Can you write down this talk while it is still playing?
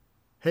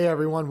Hey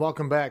everyone,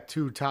 welcome back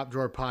to Top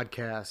Drawer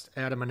Podcast.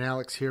 Adam and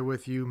Alex here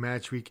with you.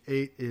 Match week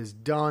 8 is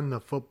done, the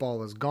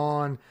football is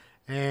gone,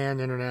 and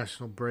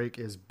international break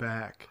is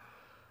back.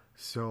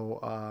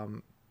 So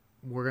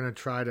we're going to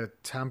try to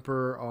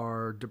temper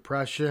our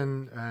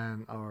depression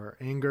and our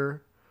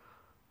anger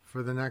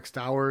for the next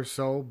hour or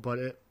so, but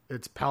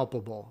it's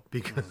palpable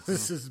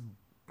because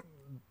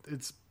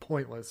it's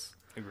pointless.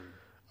 Agreed.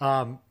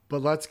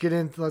 But let's get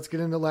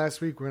into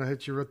last week. We're going to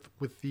hit you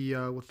with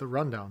the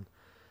rundown.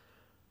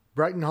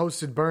 Brighton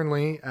hosted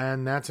Burnley,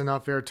 and that's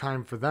enough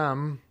airtime for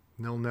them.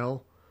 0-0.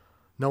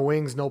 No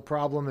wings, no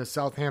problem as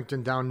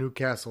Southampton down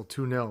Newcastle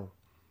 2-0.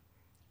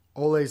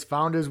 Ole's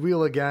found his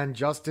wheel again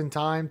just in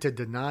time to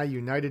deny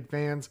United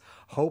fans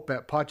hope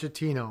at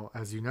Pochettino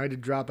as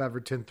United drop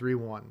Everton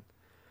 3-1.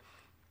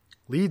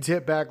 Leeds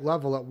hit back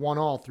level at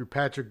 1-1 through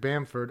Patrick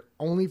Bamford,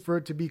 only for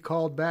it to be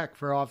called back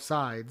for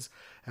offsides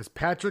as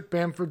Patrick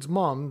Bamford's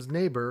mum's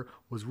neighbor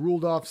was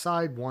ruled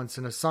offside once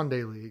in a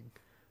Sunday league.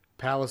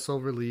 Palace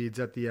over Leeds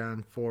at the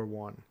end,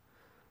 4-1.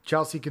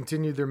 Chelsea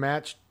continued their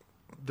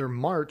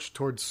march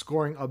towards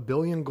scoring 1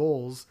 billion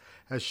goals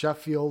as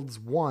Sheffield's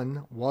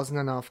 1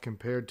 wasn't enough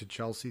compared to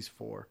Chelsea's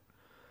 4.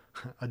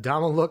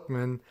 Adama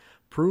Lookman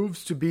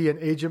proves to be an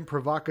agent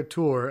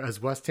provocateur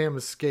as West Ham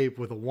escape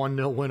with a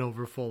 1-0 win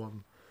over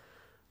Fulham.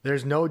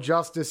 There's no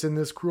justice in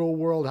this cruel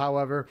world,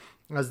 however,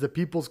 as the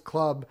People's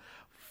Club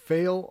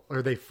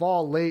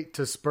fall late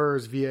to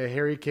Spurs via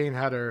Harry Kane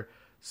header.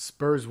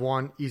 Spurs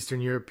 1, Eastern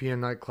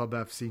European Nightclub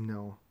FC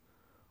 0.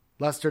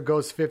 Leicester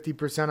goes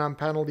 50% on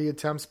penalty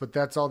attempts, but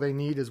that's all they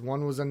need as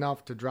 1 was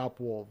enough to drop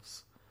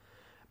Wolves.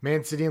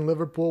 Man City and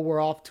Liverpool were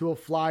off to a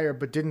flyer,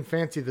 but didn't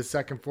fancy the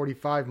second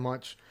 45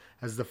 much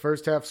as the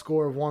first half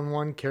score of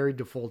 1-1 carried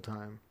to full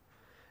time.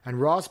 And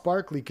Ross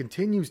Barkley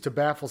continues to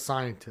baffle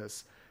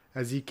scientists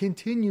as he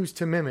continues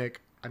to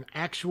mimic an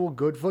actual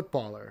good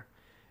footballer.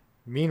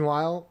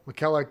 Meanwhile,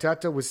 Mikel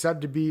Arteta was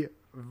said to be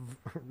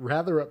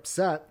rather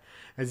upset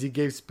as he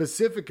gave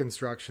specific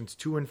instructions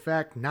to, in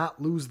fact,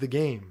 not lose the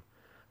game.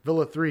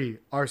 Villa 3,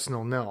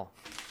 Arsenal 0.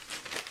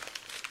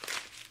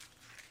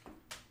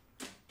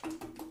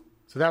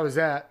 So that was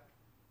that.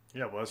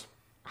 Yeah, it was.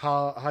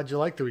 How'd you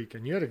like the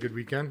weekend? You had a good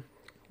weekend.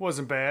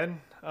 Wasn't bad.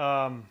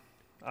 I'll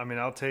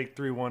take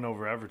 3-1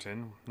 over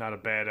Everton. Not a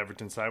bad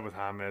Everton side with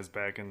James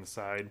back in the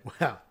side.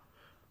 Well,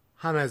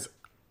 James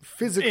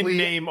physically in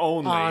name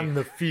only on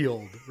the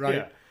field, right?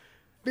 Yeah.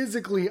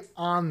 Physically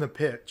on the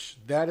pitch.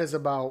 That is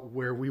about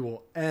where we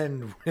will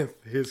end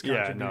with his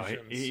contributions. Yeah,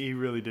 no, he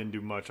really didn't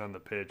do much on the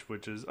pitch,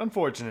 which is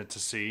unfortunate to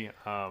see.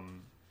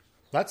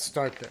 Let's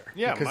start there.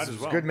 Yeah, because it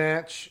was a good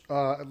match,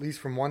 at least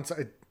from one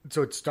side.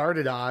 So it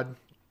started odd.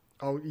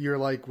 Oh, you're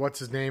like, what's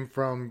his name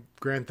from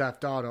Grand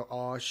Theft Auto?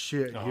 Oh,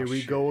 shit, here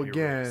we go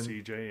again.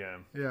 CJ,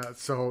 yeah,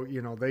 so,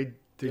 they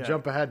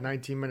jump ahead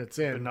 19 minutes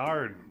in.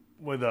 Bernard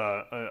with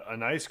a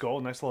nice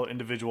goal, nice little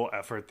individual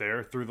effort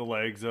there through the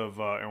legs of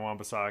Erwan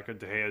Bissaka.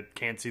 De Gea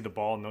can't see the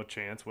ball, no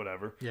chance,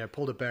 whatever. Yeah,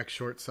 pulled it back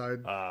short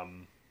side.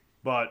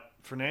 But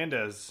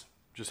Fernandez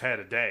just had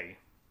a day,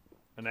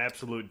 an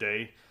absolute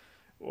day.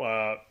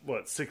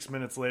 6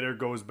 minutes later,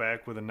 goes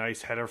back with a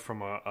nice header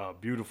from a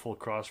beautiful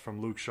cross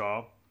from Luke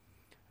Shaw.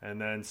 And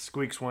then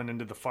squeaks one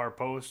into the far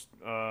post,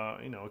 a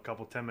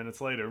couple 10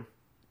 minutes later.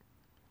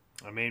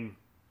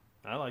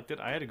 I liked it.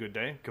 I had a good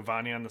day.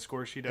 Cavani on the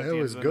score sheet at the end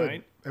of the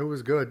night. It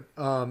was good.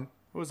 It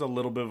was a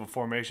little bit of a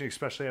formation,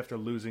 especially after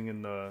losing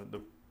in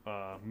the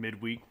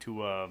midweek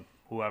to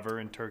whoever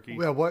in Turkey.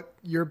 Yeah, what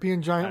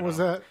European giant was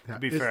that? To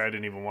be fair, I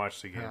didn't even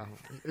watch the game.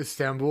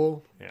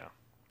 Istanbul. Yeah.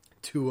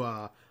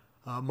 To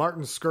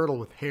Martin Skirtle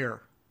with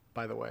hair,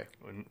 by the way.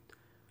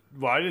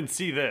 Well, I didn't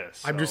see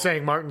this. I'm just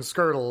saying Martin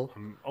Skirtle.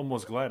 I'm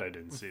almost glad I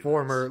didn't see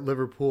former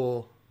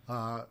Liverpool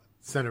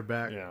center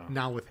back, yeah.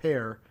 Now with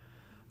hair.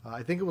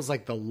 I think it was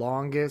like the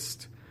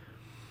longest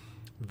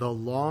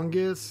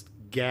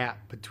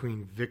gap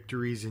between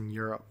victories in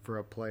Europe for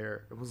a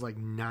player. It was like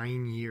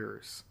 9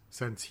 years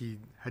since he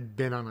had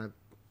been on a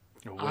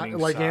winning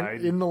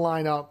side. in the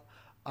lineup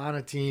on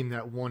a team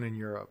that won in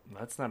Europe.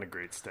 That's not a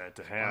great stat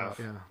to have.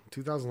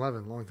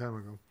 2011, a long time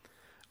ago.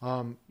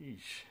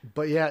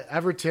 But yeah,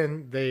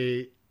 Everton,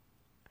 if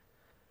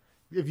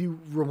you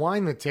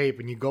rewind the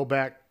tape and you go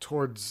back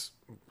towards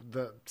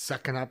the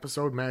second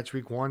episode, match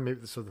week 1,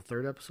 maybe so the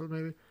third episode,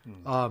 maybe.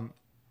 I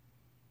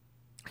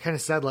kind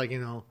of said, I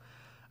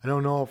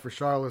don't know if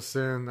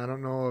Richarlison, I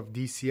don't know if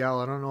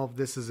DCL, I don't know if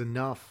this is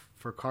enough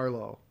for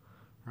Carlo,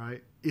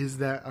 right?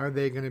 Are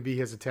they going to be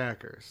his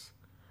attackers?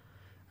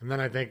 And then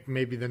I think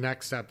maybe the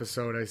next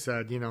episode I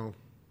said,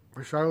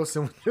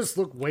 Richarlison just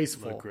looked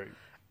wasteful. Looked great.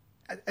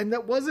 And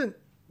that wasn't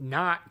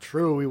not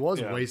true. He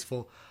was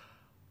wasteful.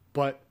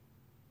 But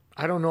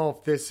I don't know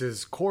if this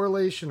is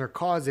correlation or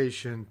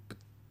causation, but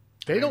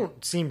they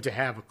don't seem to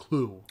have a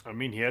clue.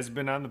 He hasn't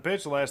been on the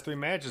pitch the last 3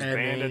 matches,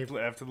 banned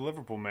after the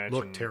Liverpool match.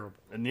 Looked terrible.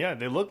 And yeah,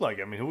 they look like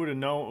it. Who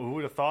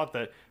would have thought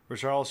that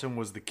Richarlison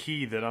was the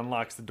key that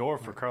unlocks the door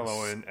for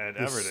Carlo at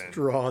Everton? The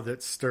straw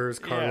that stirs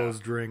Carlo's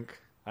drink.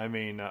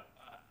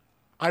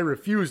 I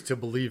refuse to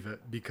believe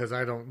it because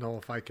I don't know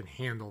if I can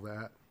handle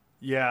that.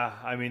 Yeah,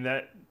 I mean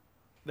that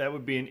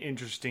would be an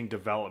interesting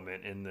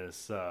development in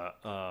this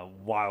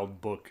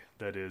wild book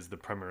that is the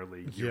Premier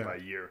League year by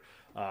year.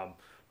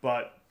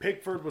 But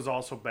Pickford was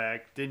also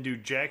back. Didn't do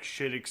jack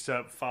shit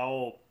except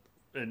foul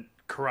and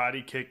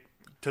karate kick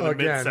to the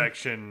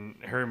midsection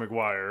Harry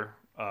Maguire,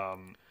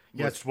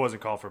 which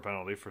wasn't called for a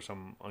penalty for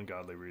some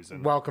ungodly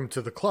reason. Welcome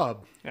to the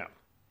club. Yeah.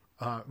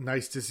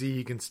 Nice to see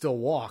he can still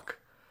walk.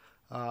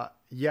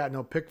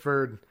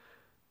 Pickford's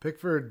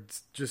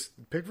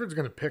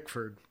going to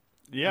Pickford.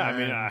 Yeah, I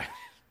mean,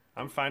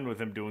 I'm fine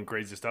with him doing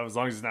crazy stuff. As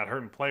long as he's not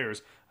hurting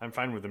players, I'm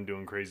fine with him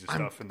doing crazy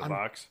stuff in the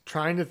box.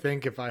 Trying to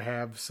think if I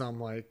have some,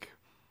 like,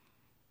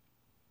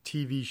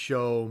 TV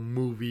show,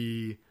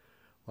 movie,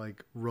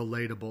 like,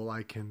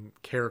 relatable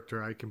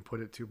character I can put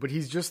it to. But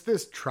he's just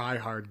this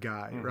try-hard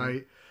guy,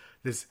 right?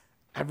 This,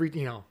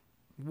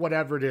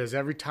 whatever it is,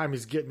 every time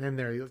he's getting in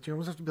there, you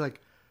almost have to be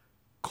like,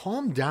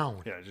 calm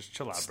down. Yeah, just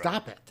chill out, bro.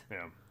 Stop it.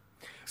 Yeah.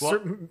 Well,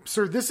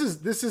 sir, this is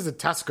a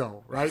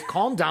Tesco, right?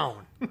 Calm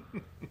down.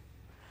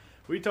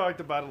 We talked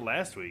about it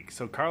last week.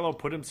 So Carlo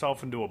put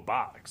himself into a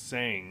box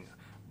saying,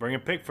 bring a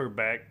Pickford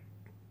back.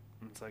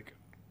 It's like,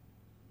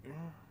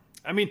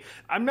 I mean,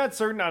 I'm not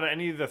certain out of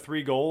any of the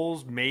 3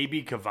 goals.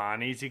 Maybe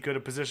Cavani's he could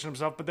have positioned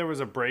himself, but there was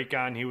a break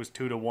on. He was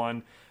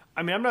 2-1.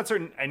 I mean, I'm not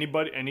certain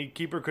any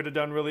keeper could have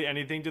done really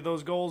anything to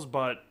those goals,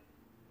 but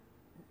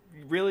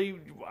really,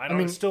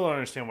 I still don't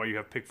understand why you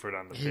have Pickford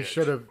on the pitch. He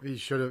should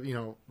have,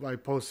 I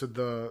posted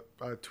the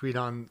tweet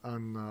on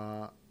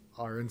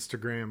our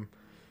Instagram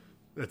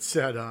that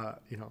said,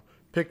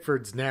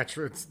 Pickford's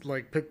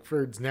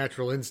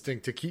natural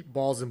instinct to keep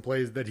balls in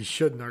plays that he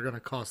shouldn't are going to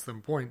cost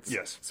them points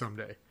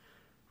someday.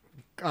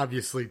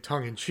 Obviously,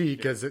 tongue in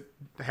cheek, as it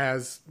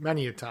has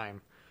many a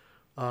time.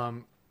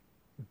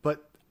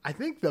 But I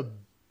think the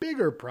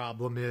bigger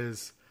problem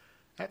is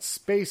that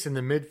space in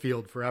the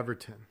midfield for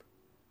Everton.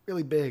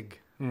 Really big.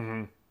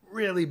 Mm-hmm.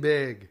 Really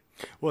big.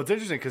 Well, it's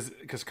interesting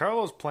because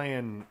Carlo's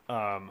playing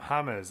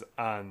James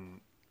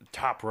on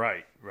top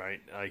right?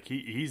 Like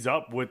he's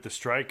up with the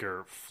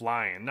striker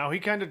flying. Now he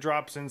kind of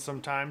drops in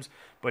sometimes,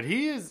 but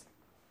he is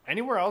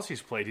anywhere else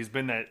he's played. He's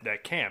been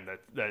that cam,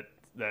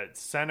 that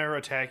center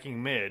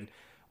attacking mid,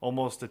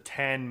 almost a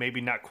 10,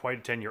 maybe not quite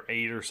a 10, you're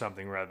 8 or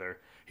something rather.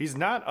 He's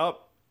not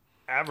up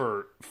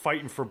ever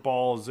fighting for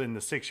balls in the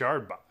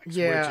 6-yard box, which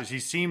is he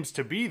seems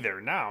to be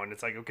there now. And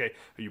it's like, okay,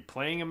 are you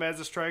playing him as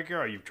a striker?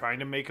 Are you trying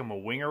to make him a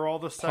winger all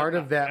of a sudden? Part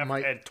of that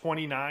at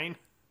 29.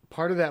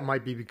 Part of that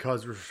might be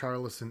because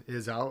Richarlison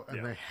is out,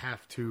 and they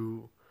have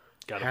to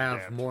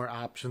have more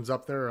options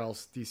up there, or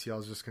else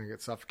DCL is just going to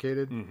get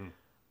suffocated. Mm-hmm.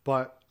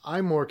 But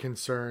I'm more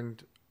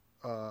concerned,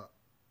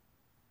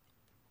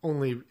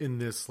 only in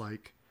this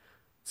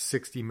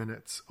 60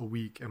 minutes a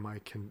week am I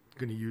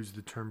going to use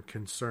the term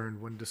concerned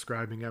when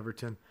describing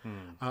Everton.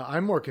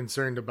 I'm more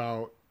concerned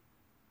about,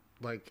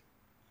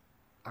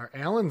 are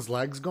Allen's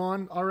legs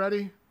gone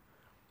already?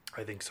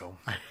 I think so.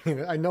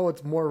 I know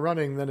it's more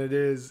running than it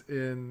is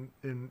in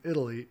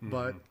Italy,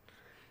 but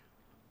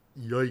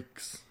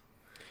yikes.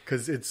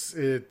 Because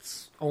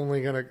it's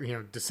only going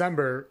to,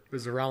 December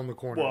is around the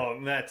corner. Well,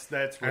 and that's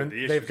where the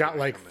issue is. They've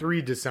got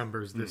 3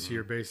 Decembers this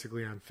year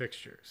basically on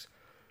fixtures.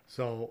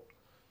 So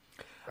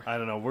I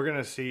don't know. We're going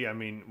to see. I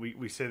mean,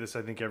 we say this,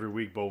 I think, every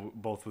week,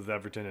 both with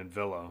Everton and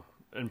Villa,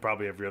 and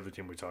probably every other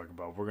team we talk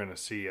about. We're going to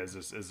see as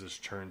this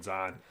churns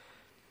on.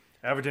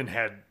 Everton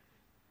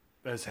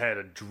has had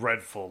a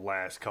dreadful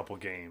last couple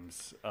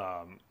games,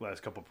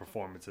 last couple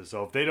performances.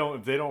 So if they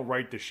don't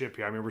right the ship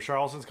here, I mean,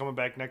 Richarlison's coming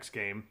back next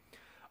game,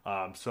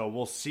 so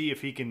we'll see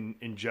if he can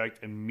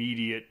inject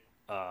immediate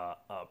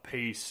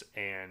pace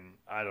and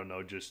I don't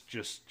know, just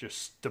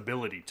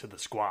stability to the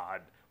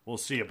squad. We'll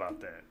see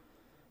about that.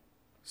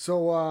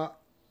 So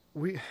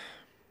we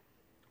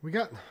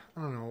got,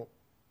 I don't know.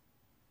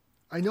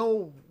 I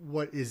know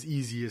what is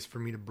easiest for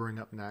me to bring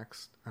up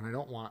next, and I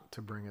don't want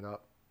to bring it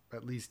up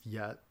at least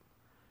yet,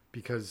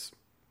 because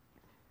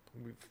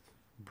we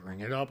bring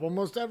it up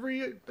almost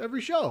every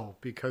show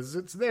because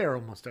it's there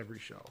almost every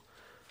show.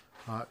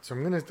 So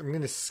I'm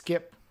gonna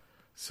skip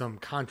some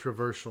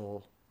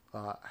controversial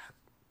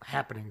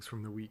happenings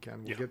from the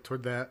weekend. We'll get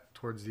toward that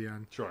towards the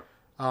end. Sure.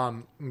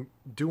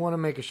 Do want to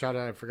make a shout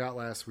out. I forgot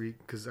last week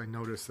because I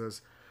noticed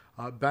this.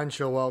 Ben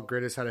Chilwell,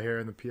 greatest head of hair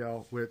in the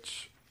PL,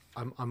 which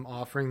I'm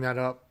offering that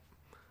up.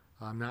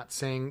 I'm not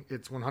saying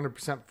it's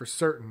 100% for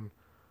certain,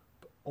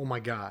 but oh my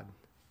God.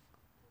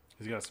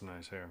 He's got some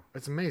nice hair.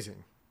 It's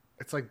amazing.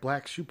 It's like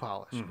black shoe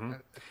polish. Mm-hmm.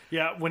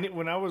 Yeah,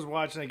 when I was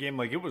watching that game,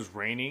 it was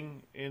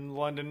raining in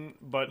London,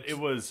 but it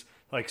was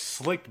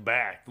slicked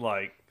back.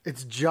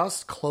 It's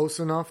just close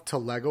enough to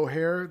Lego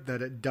hair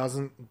that it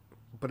doesn't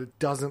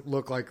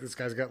look like this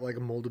guy's got a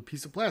molded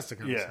piece of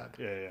plastic on his head.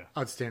 Yeah.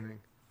 Outstanding.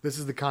 This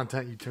is the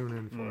content you tune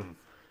in for.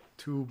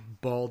 Two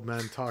bald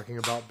men talking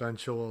about Ben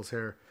Chilwell's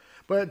hair.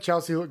 But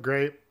Chelsea looked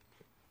great.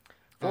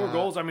 4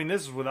 goals. I mean,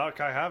 this is without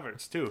Kai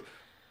Havertz too.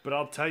 But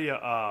I'll tell you,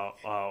 I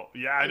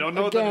don't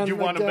know that you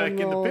want him back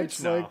in the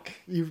pitch now.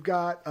 You've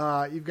got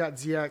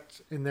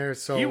Ziyech in there,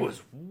 so he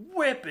was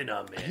whipping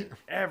him in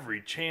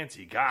every chance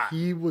he got.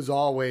 He was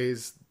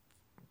always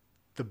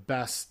the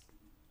best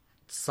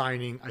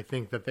signing I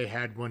think that they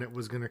had when it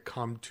was going to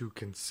come to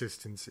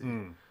consistency.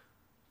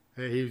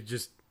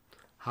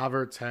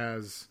 Havertz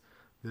has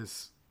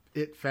this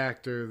it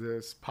factor,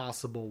 this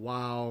possible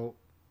wow.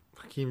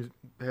 Hakeem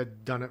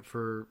had done it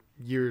for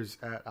years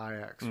at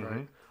Ajax,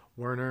 right?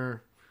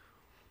 Werner.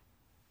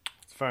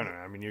 It's fine.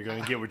 I mean, you're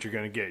going to get what you're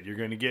going to get. You're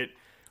going to get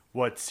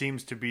what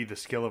seems to be the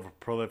skill of a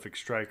prolific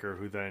striker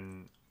who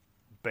then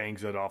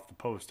bangs it off the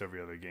post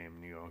every other game.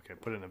 And you go, okay,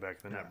 put it in the back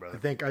of the net, brother.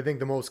 I think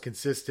the most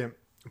consistent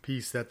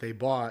piece that they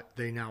bought,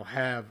 they now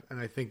have. And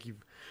I think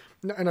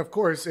and of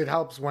course, it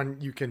helps when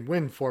you can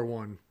win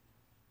 4-1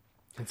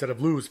 instead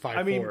of lose 5-4.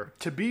 I mean,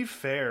 to be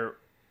fair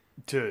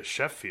to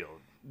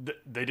Sheffield,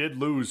 they did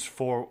lose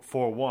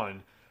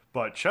 4-1,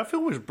 but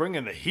Sheffield was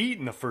bringing the heat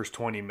in the first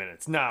 20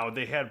 minutes. Now,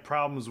 they had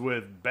problems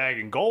with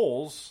bagging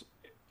goals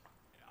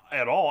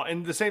at all,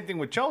 and the same thing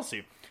with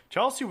Chelsea.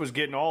 Chelsea was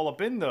getting all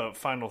up in the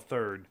final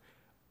third,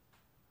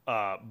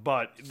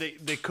 but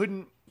they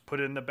couldn't put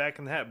it in the back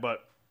of the net.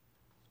 But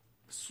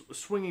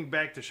swinging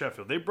back to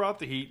Sheffield, they brought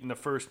the heat in the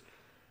first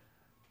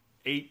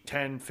 8,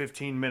 10,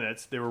 15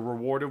 minutes. They were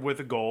rewarded with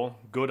a goal.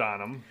 Good on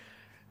them.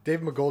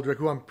 Dave McGoldrick,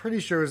 who I'm pretty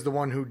sure is the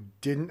one who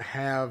didn't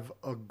have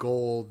a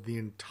goal the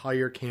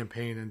entire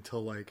campaign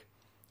until like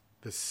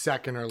the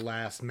second or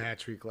last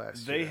match week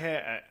last year. They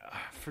had, I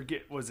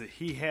forget,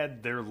 he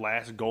had their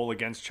last goal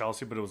against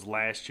Chelsea, but it was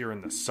last year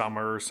in the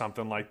summer or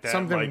something like that.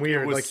 Something like,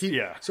 weird. Was,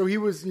 So he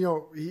was,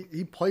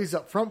 he plays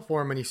up front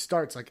for him and he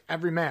starts like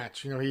every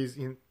match.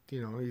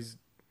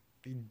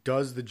 He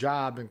does the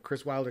job, and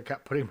Chris Wilder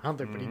kept putting him out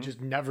there, but he just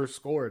never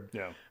scored.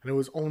 Yeah. And it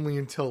was only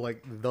until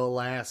like the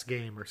last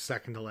game or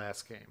second to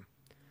last game.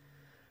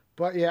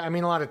 But yeah, I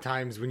mean, a lot of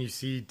times when you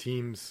see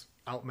teams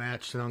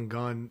outmatched and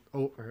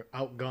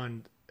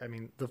outgunned, I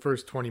mean, the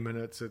first 20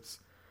 minutes, it's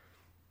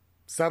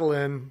settle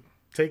in,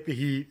 take the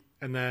heat,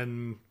 and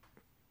then,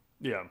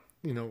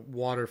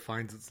 water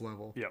finds its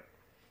level. Yep.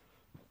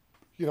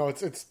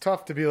 It's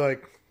tough to be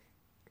like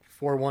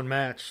 4-1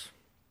 match.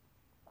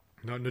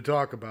 Nothing to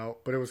talk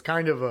about, but it was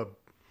kind of a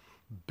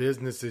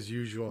business as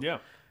usual. Yeah.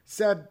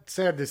 Sad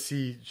to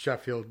see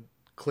Sheffield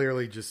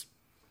clearly just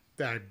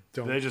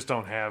They just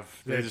don't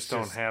have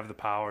the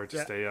power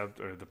to stay up,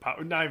 or the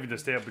power, not even to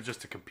stay up, but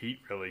just to compete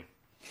really.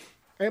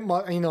 I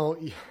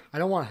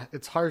don't want.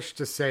 It's harsh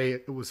to say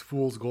it was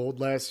fool's gold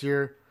last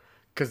year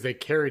because they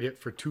carried it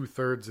for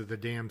 2/3 of the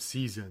damn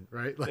season,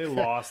 right? They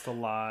lost a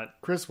lot.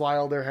 Chris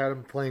Wilder had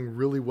them playing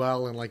really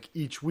well, and like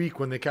each week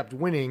when they kept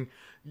winning,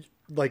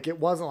 like it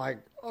wasn't like,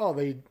 oh,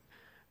 they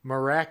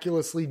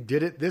miraculously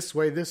did it this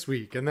way this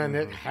week, and then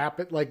it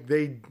happened. Like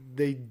they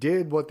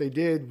did what they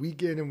did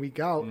week in and week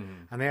out,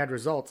 and they had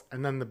results.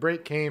 And then the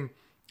break came,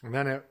 and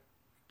then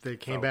they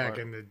came back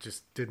and it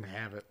just didn't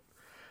have it.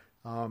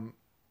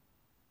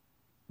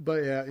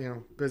 But yeah,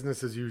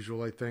 business as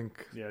usual, I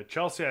think. Yeah,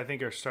 Chelsea, I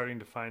think, are starting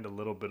to find a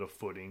little bit of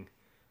footing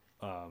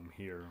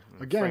here.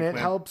 Again, it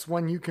helps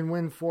when you can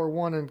win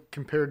 4-1 and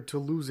compared to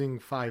losing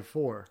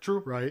 5-4.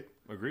 True. Right?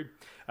 Agreed.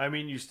 I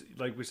mean,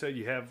 like we said,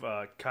 you have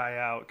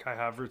Kai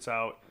Havertz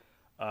out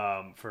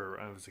for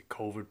was it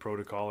COVID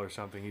protocol or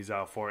something he's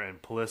out for,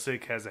 and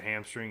Pulisic has a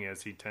hamstring,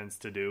 as he tends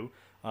to do.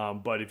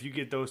 But if you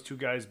get those two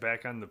guys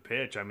back on the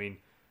pitch, I mean,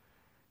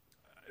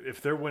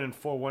 if they're winning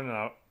 4-1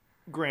 now,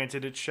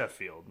 granted it's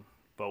Sheffield,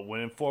 but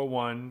winning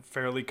 4-1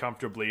 fairly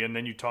comfortably, and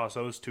then you toss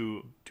those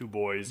two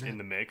boys in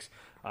the mix,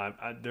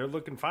 they're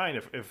looking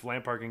fine. If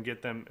Lampard can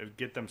get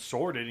them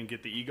sorted and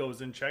get the egos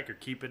in check, or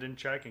keep it in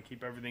check and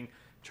keep everything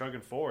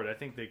chugging forward, I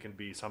think they can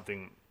be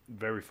something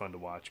very fun to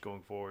watch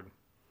going forward.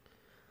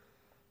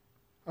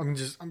 I'm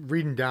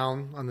reading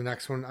down on the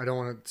next one. I don't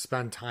want to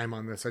spend time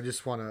on this. I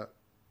just want to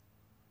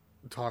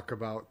talk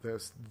about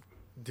this.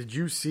 Did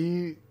you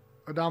see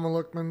Adama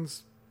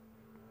Lookman's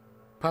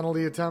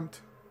penalty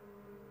attempt?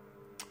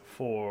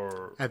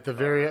 For Fulham at the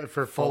very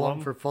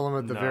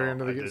end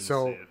of the game.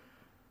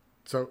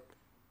 So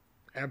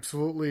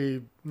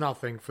absolutely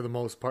nothing for the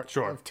most part.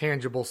 Sure. Of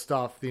tangible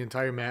stuff the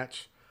entire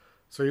match.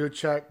 So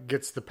Juchek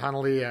gets the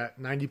penalty at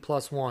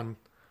 90+1,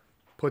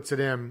 puts it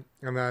in,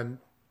 and then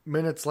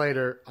minutes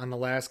later, on the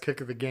last kick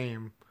of the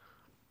game,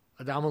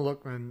 Adama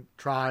Lookman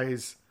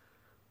tries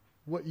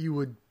what you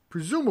would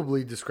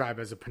presumably describe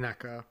as a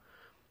Panenka,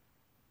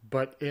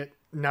 but it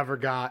never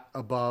got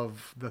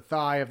above the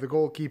thigh of the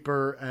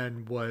goalkeeper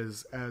and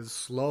was as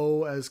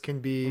slow as can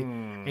be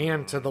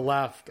and to the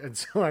left. And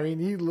so, I mean,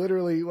 he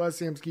literally, West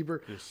Ham's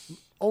keeper,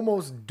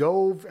 almost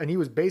dove, and he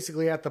was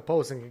basically at the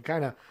post and could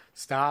kind of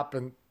stop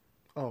and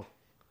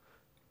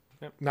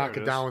knock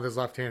it down with his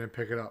left hand and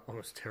pick it up. Oh, it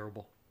was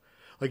terrible.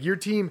 Like, your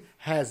team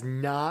has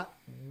not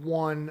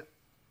won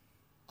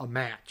a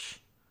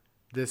match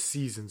this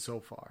season so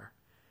far.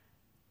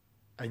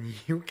 And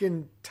you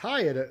can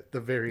tie it at the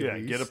very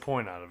least. Yeah, get a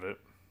point out of it.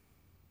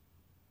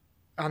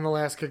 On the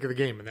last kick of the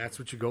game, and that's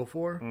what you go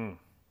for?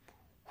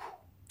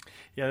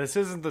 Yeah, this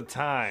isn't the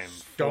time.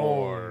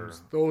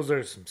 Stones. Those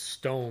are some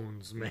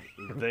stones, man.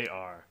 They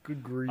are.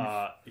 Good grief.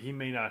 He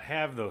may not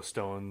have those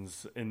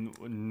stones in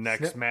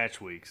next match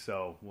week,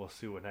 so we'll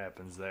see what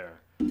happens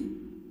there.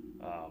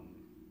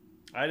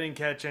 I didn't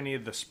catch any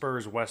of the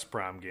Spurs West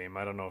Brom game.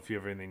 I don't know if you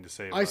have anything to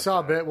say about I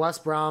saw that. a bit.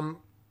 West Brom,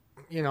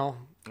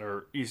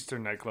 Or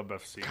Eastern Nightclub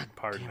FC.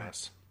 Pardon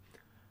us.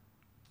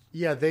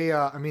 yeah,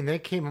 they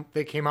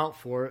came out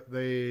for it.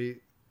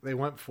 They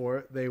went for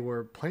it. They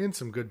were playing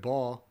some good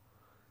ball.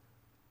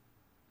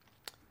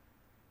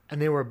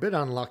 And they were a bit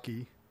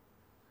unlucky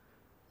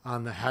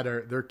on the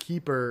header. Their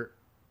keeper,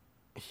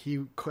 he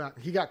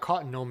got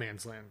caught in no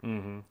man's land.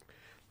 Mm-hmm.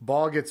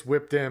 Ball gets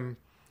whipped in,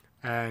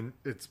 and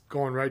it's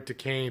going right to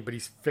Kane, but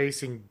he's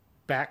facing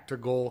back to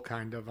goal,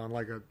 kind of on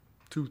like a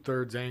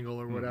 2/3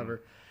 angle or whatever.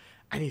 Mm-hmm.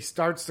 And he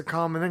starts to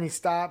come, and then he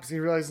stops. And he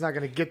realizes he's not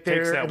going to get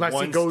there unless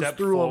he goes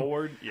through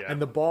forward. him. Yeah.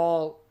 And the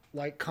ball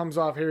like comes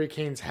off Harry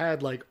Kane's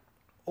head, like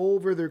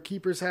over their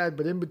keeper's head,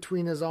 but in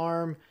between his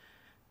arm.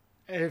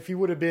 And if he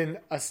would have been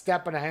a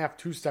step and a half,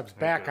 2 steps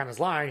back on his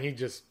line, he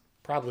just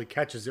probably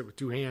catches it with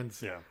 2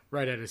 hands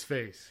right at his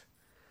face.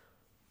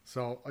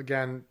 So,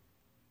 again,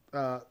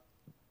 the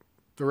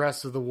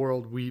rest of the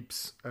world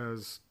weeps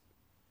as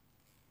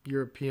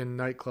European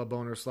nightclub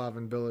owner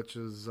Slaven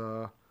Bilic's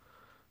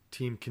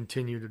team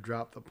continue to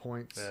drop the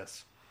points.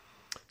 Yes.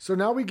 So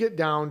now we get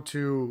down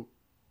to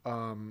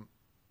a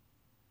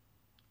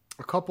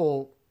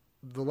couple.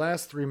 The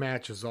last 3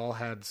 matches all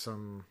had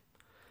some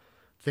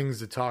things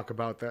to talk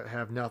about that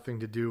have nothing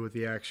to do with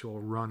the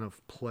actual run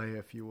of play,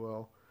 if you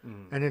will.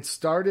 Mm. And it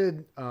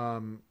started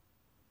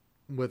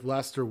with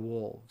Leicester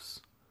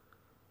Wolves.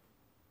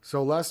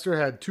 So Leicester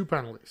had 2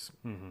 penalties.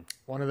 Mm-hmm.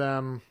 One of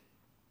them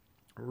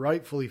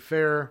rightfully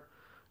fair.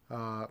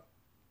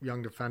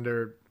 Young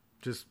defender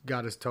just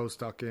got his toe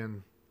stuck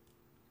in.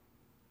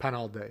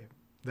 Penalty.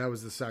 That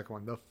was the second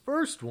one. The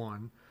first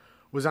one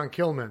was on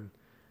Kilman,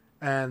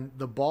 and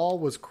the ball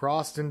was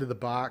crossed into the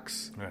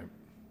box, right,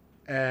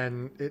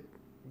 and it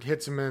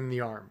hits him in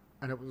the arm.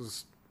 And it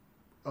was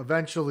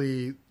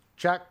eventually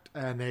checked,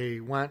 and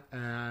they went,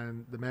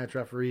 and the match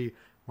referee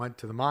went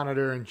to the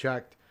monitor and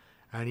checked,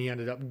 and he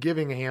ended up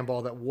giving a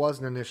handball that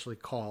wasn't initially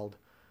called.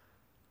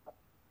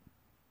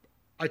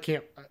 I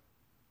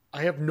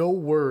have no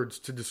words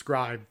to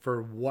describe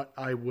for what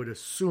I would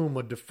assume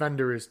a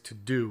defender is to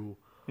do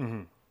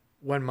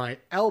when my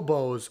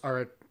elbows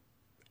are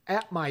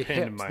at my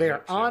hips. They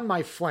are on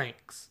my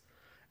flanks,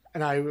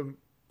 and I am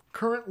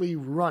currently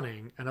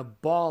running, and a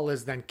ball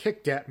is then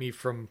kicked at me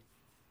from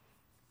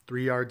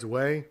 3 yards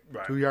away,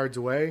 2 yards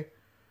away,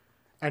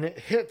 and it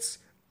hits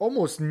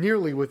almost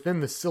nearly within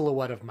the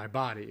silhouette of my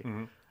body,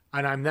 and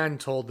I'm then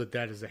told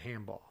that is a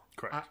handball.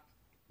 Correct.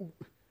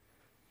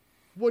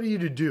 What are you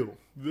to do?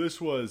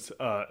 This was,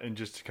 and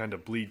just to kind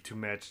of bleed 2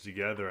 matches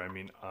together, I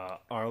mean,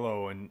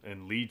 Arlo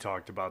and Lee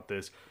talked about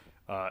this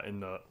in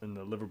the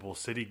Liverpool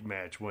City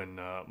match when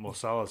Mo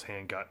Salah's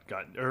hand got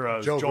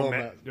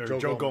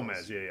Joe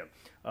Gomez.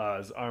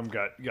 His arm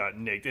got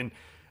nicked, and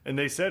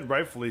they said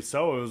rightfully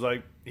so. It was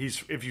like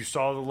if you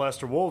saw the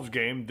Leicester Wolves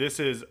game, this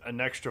is an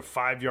extra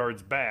 5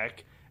 yards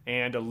back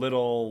and a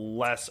little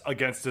less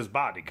against his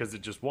body because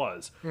it just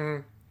was.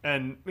 Mm-hmm.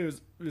 And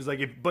it was like,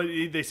 but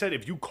they said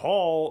if you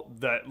call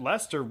that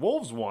Leicester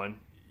Wolves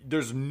one,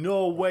 there's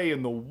no way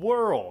in the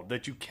world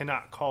that you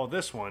cannot call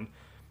this one.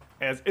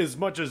 As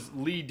much as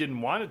Lee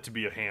didn't want it to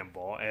be a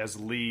handball, as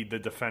Lee, the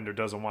defender,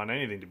 doesn't want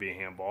anything to be a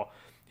handball,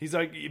 he's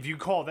like, if you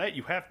call that,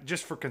 you have,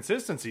 just for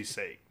consistency's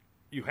sake,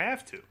 you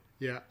have to.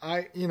 Yeah,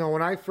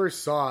 when I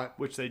first saw it,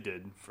 which they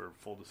did for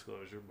full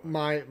disclosure. But.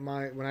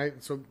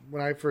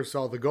 When I first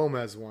saw the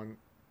Gomez one,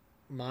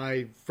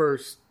 my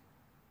first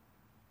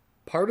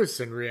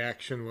partisan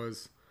reaction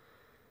was,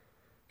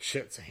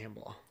 shit, it's a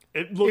handball.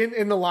 It looked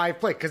in the live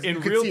play because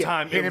in real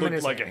time it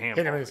looked like a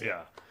handball.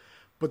 Yeah,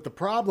 but the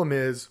problem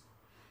is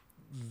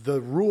the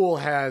rule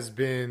has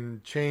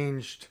been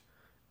changed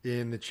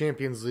in the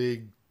Champions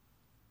League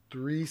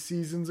 3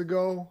 seasons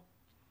ago.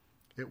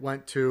 It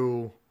went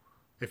to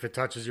if it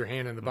touches your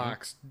hand in the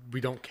box, we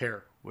don't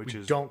care. Which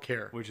is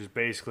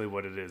basically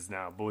what it is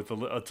now, but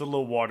it's a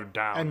little watered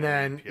down. And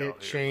then it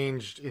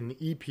changed in the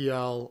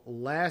EPL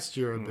last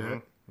year a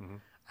bit. Mm-hmm.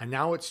 And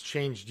now it's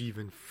changed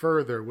even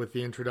further with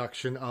the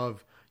introduction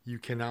of you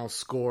can now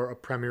score a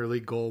Premier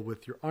League goal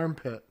with your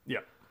armpit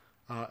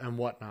and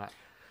whatnot.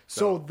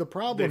 So the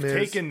problem they've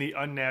taken the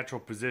unnatural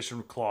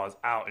position clause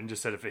out and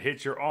just said if it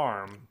hits your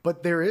arm.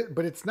 But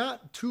it's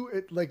not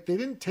they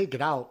didn't take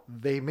it out.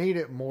 They made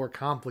it more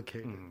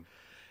complicated. Mm.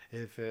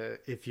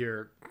 If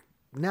you're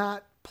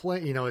not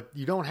playing,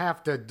 you don't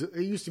have to.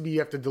 It used to be you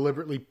have to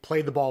deliberately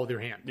play the ball with your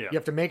hand. Yeah. You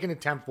have to make an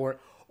attempt for it.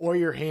 Or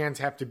your hands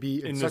have to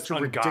be in such a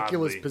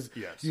ridiculous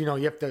position. Yes. You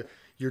have to.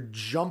 You're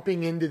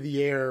jumping into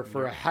the air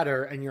for a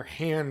header, and your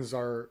hands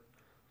are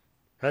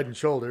head and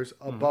shoulders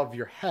above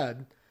your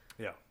head.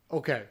 Yeah.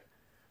 Okay.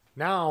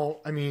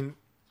 Now,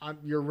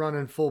 you're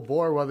running full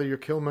bore, whether you're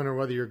Kilman or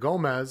whether you're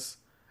Gomez.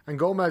 And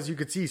Gomez, you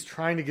could see he's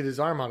trying to get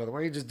his arm out of the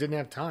way. He just didn't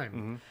have time.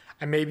 Mm-hmm.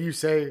 And maybe you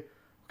say,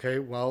 okay,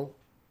 well,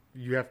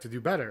 you have to do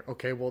better.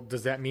 Okay, well,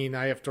 does that mean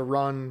I have to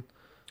run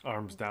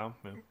arms down,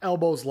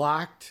 elbows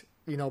locked?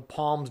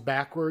 Palms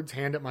backwards,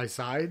 hand at my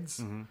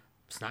sides,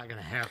 it's not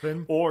going to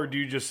happen. Or do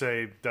you just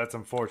say that's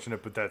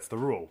unfortunate, but that's the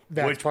rule?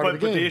 That's part of the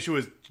But game. the issue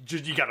is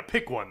just you got to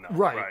pick one though,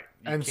 Right.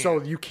 You And can't-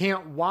 so you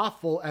can't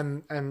waffle,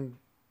 and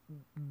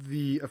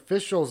the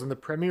officials in the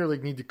Premier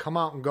League need to come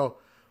out and go,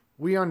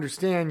 we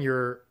understand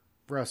your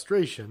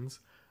frustrations,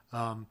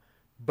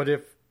 but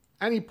if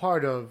any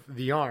part of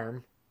the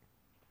arm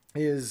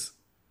is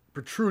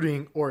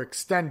protruding or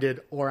extended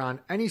or on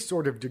any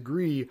sort of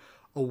degree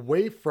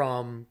away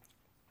from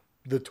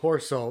the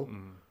torso,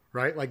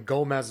 right? Like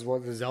Gomez,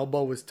 his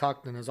elbow was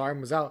tucked and his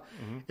arm was out.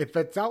 If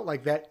it's out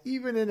like that,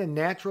 even in a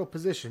natural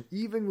position,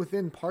 even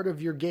within part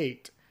of your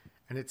gait,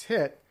 and it's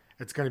hit,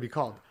 it's going to be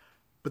called.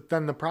 But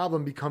then the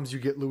problem becomes you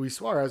get Luis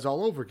Suarez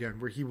all over again,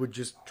 where he would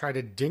just try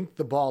to dink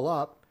the ball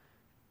up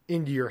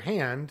into your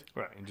hand,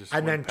 right, and, just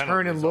and win then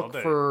turn and penalties all look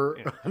day. for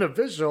Yeah. an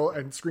official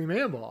and scream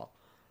handball.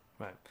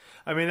 Right.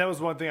 I mean, that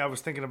was one thing I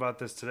was thinking about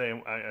this today.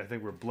 I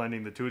think we're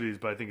blending the two of these,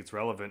 but I think it's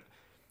relevant.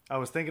 I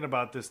was thinking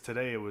about this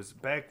today. It was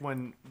back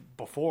when,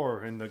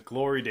 before, in the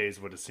glory days,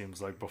 what it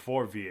seems like,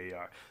 before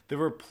VAR. There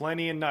were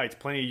plenty of nights,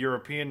 plenty of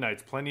European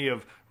nights, plenty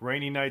of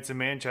rainy nights in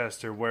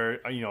Manchester where,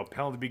 a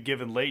penalty be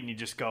given late and you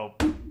just go,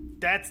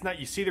 that's not,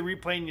 you see the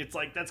replay and it's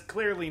like, that's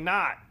clearly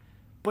not.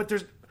 But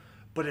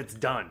it's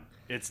done.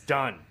 It's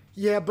done.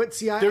 Yeah, but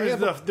see,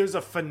 There's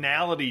a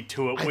finality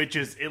to it, which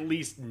is at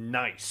least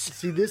nice.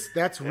 See,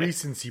 that's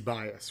recency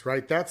bias,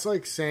 right? That's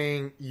like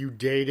saying you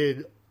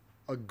dated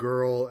a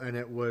girl and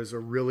it was a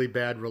really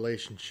bad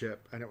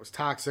relationship and it was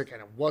toxic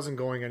and it wasn't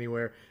going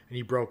anywhere and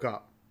you broke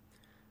up.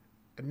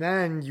 And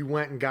then you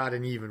went and got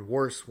an even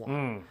worse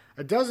one.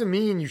 It doesn't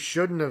mean you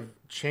shouldn't have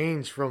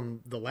changed from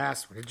the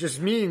last one. It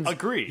just means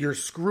Agreed. You're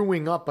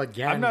screwing up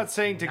again. I'm not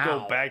saying to now.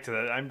 go back to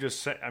that. I'm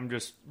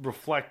just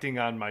reflecting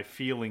on my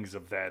feelings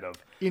of that, of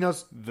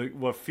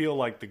what feel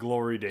like the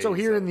glory days. So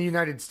here in the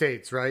United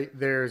States, right,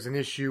 there's an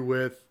issue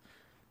with,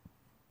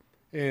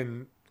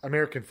 in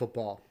American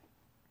football,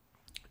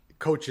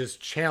 coaches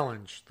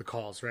challenge the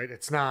calls, right?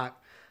 It's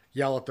not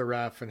yell at the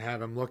ref and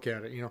have him look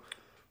at it,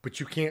 But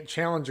you can't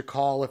challenge a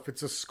call if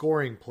it's a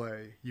scoring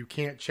play. You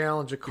can't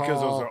challenge a call.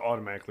 because those are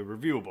automatically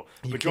reviewable.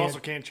 But you can't- also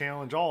can't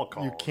challenge all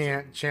calls. You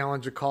can't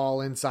challenge a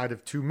call inside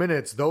of 2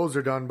 minutes. Those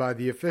are done by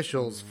the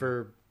officials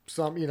for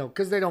some,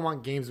 because they don't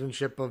want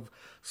gamesmanship of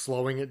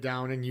slowing it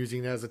down and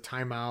using it as a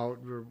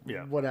timeout or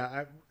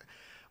whatever.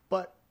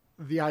 But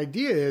the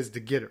idea is to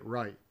get it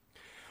right.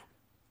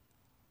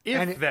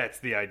 That's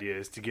the idea,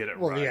 is to get it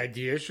Well, right. the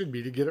idea should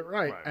be to get it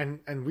right. Right.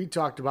 And we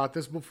talked about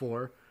this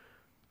before.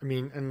 I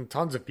mean, and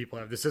tons of people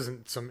have. This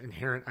isn't some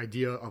inherent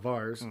idea of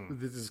ours.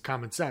 This is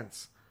common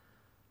sense.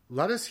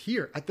 Let us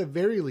hear. At the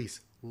very least,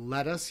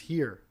 let us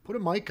hear. Put a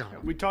mic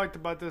on. We talked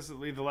about this the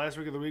last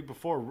week or the week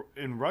before.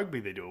 In rugby,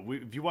 they do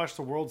it. If you watch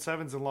the World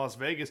Sevens in Las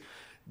Vegas,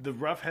 the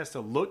ref has to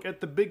look at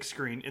the big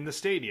screen in the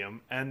stadium,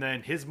 and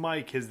then his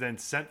mic is then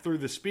sent through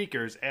the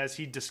speakers as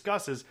he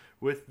discusses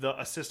with the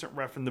assistant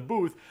ref in the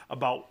booth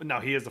about, now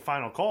he has the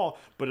final call,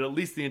 but at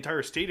least the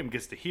entire stadium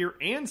gets to hear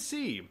and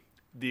see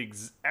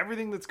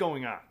everything that's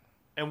going on.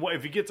 And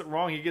if he gets it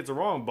wrong, he gets it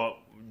wrong, but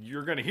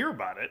you're going to hear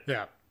about it.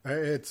 Yeah,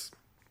 it's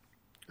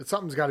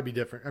something's got to be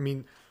different. I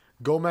mean,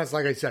 Gomez,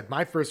 like I said,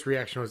 my first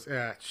reaction was,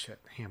 shit,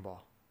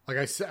 handball. Like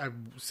I said,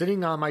 I'm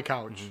sitting on my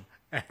couch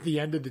at the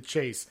end of the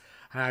chase,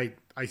 and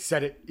I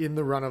said it in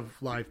the run of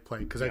live play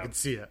because I could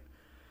see it.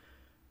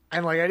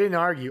 And like I didn't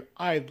argue.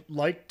 I'd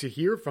like to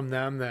hear from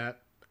them that,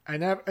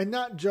 and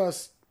not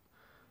just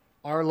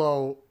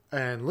Arlo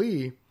and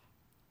Lee,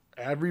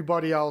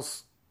 everybody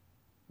else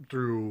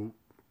through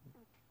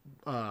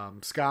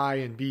Sky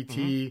and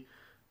BT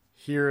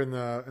here in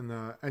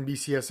the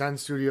NBCSN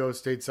studio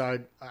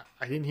stateside.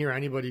 I didn't hear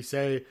anybody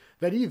say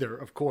that either.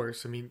 Of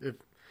course, I mean if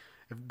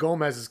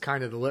Gomez is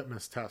kind of the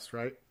litmus test,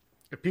 right?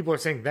 If people are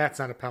saying that's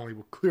not a penalty,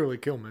 well, clearly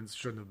Kilman's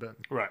shouldn't have been.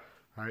 Right.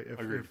 Right.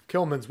 If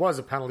Kilman's was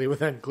a penalty, well,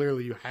 then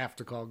clearly you have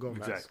to call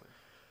Gomez. Exactly.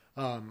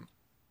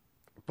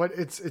 But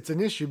it's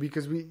an issue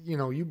because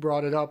you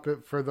brought it up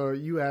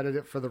you added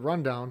it for the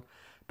rundown.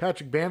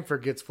 Patrick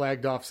Bamford gets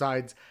flagged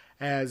offsides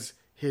as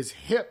his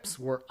hips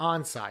were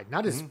onside,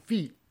 not his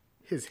feet.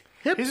 His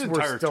hips His were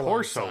entire still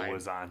torso onside.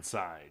 was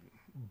onside.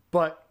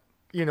 But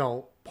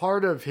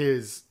part of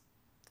his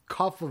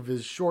cuff of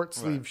his short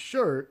sleeve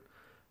shirt,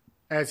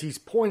 as he's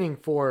pointing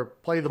for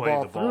play the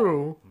ball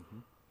through.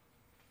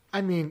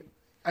 I mean,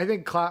 I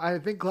think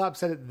Klopp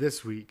said it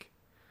this week,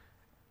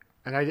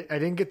 and I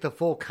didn't get the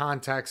full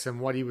context and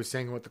what he was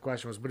saying and what the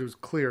question was, but it was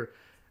clear.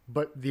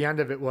 But the end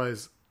of it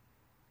was,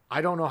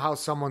 I don't know how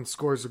someone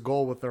scores a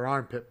goal with their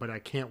armpit, but I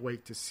can't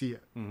wait to see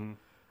it. And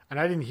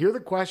I didn't hear the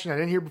question. I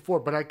didn't hear before,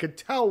 but I could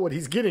tell what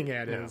he's getting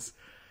at is,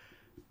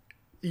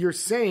 you're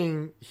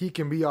saying he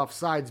can be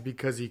offsides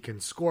because he can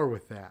score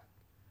with that.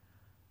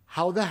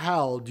 How the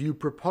hell do you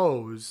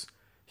propose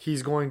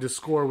he's going to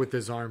score with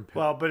his armpit?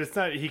 Well, but it's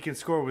not. He can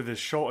score with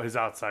his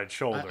outside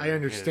shoulder. I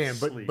understand, his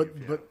but sleeve,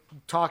 but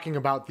talking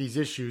about these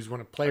issues when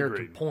a player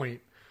can Agreed.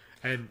 point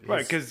and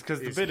right, because the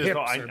his bit is, hips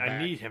I are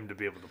back. need him to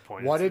be able to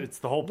point. What It's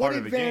the whole part what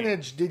of the game.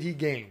 advantage did he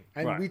gain?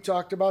 And Right. we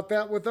talked about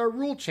that with our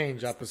rule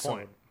change episode.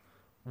 point.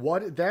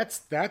 That's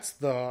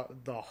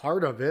the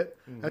heart of it.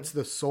 Mm-hmm. That's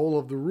the soul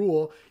of the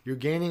rule. You're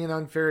gaining an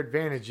unfair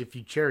advantage if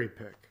you cherry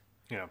pick,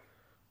 Yeah.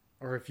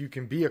 or if you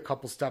can be a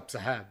couple steps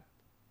ahead.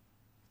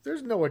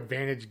 There's no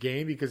advantage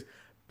gain because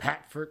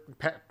Patrick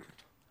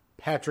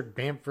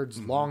Bamford's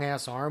long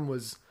ass arm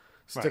was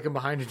sticking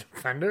behind a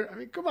defender. I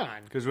mean, come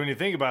on. Because when you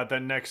think about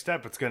that next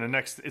step, it's gonna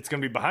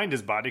be behind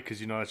his body because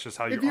that's just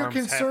how If your you're arms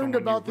happen concerned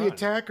when about you the run.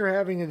 attacker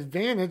having an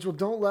advantage, well,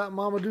 don't let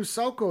Mamadou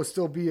Sakho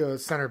still be a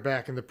center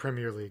back in the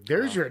Premier League.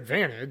 There's your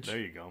advantage. There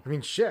you go. I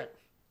mean, shit.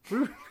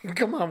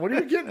 Come on, what are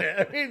you getting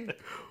at? I mean,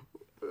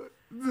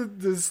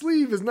 the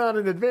sleeve is not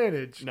an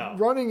advantage. No.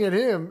 Running at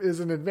him is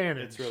an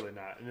advantage. It's really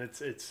not, and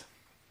it's.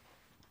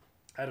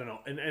 I don't know,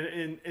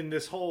 and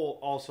this whole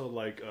also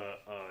like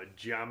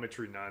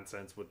geometry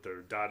nonsense with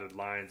their dotted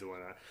lines and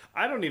whatnot.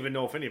 I don't even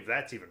know if any of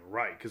that's even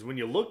right because when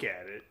you look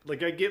at it,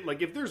 like I get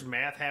like if there's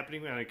math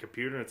happening on a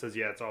computer and it says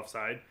it's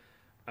offside,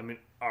 I mean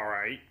all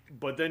right,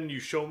 but then you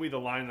show me the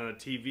line on the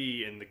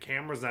TV and the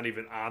camera's not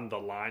even on the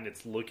line;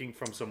 it's looking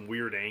from some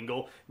weird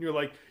angle, and you're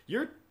like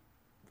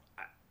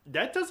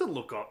that doesn't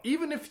look off.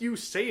 Even if you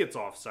say it's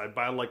offside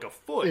by like a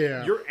foot,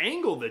 your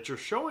angle that you're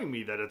showing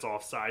me that it's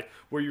offside,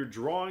 where you're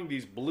drawing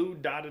these blue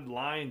dotted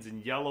lines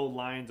and yellow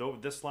lines over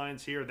this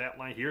line's here, that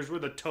line. Here's where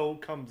the toe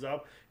comes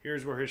up.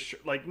 Here's where his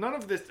like none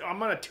of this.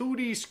 I'm on a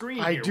 2D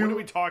screen here. What are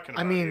we talking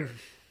about? I mean, here?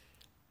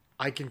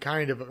 I can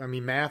kind of. I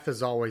mean, math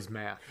is always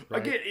math.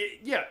 Right?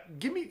 Again,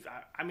 give me.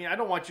 I mean, I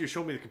don't want you to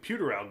show me the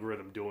computer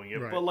algorithm doing it,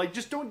 but like,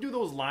 just don't do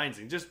those lines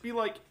and just be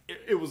like,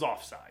 it was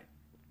offside.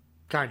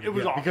 Kind of, it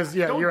was off. Because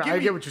I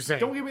get what you're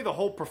saying. Don't give me the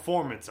whole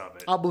performance of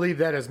it. I'll believe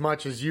that as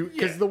much as you,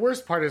 because the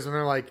worst part is when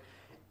they're like,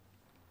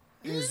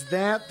 "Is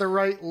that the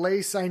right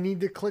lace I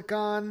need to click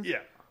on?" Yeah,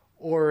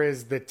 or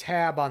is the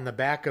tab on the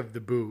back of the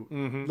boot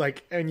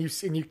like? And you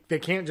they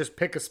can't just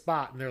pick a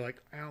spot, and they're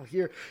like, "I'll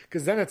here,"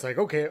 because then it's like,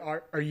 okay,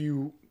 are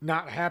you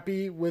not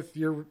happy with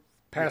your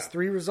past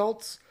 3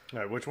 results? All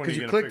right, which one?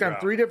 Because you clicked on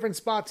 3 different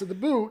spots of the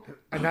boot,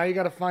 and now you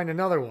got to find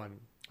another one.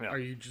 Yeah. Are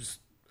you just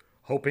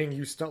hoping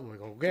you still like,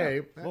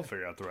 okay, we'll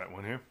figure out the right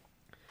one here.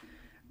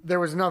 There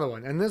was another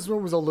one, and this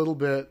one was a little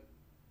bit.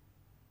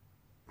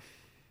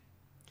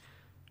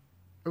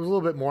 It was a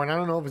little bit more, and I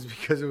don't know if it's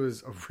because it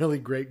was a really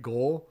great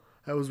goal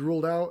that was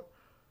ruled out,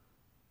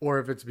 or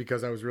if it's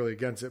because I was really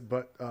against it.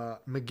 But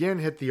McGinn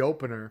hit the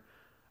opener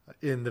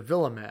in the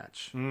Villa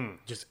match,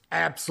 just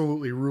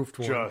absolutely roofed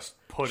one, just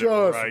put it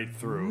right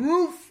through,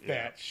 roofed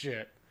that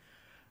shit.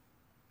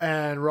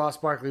 And Ross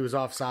Barkley was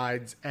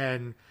offsides,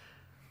 and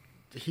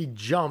he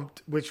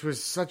jumped, which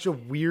was such a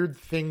weird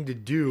thing to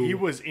do. He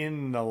was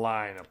in the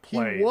line of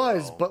play. He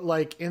was, though. but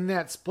like in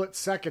that split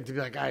second to be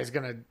like, he's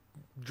gonna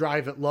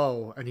drive it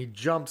low, and he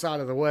jumps out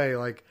of the way.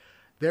 Like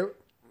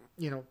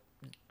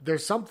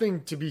there's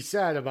something to be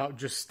said about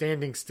just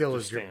standing still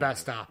as your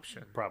best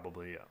option.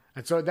 Probably, yeah.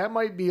 And so that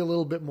might be a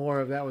little bit more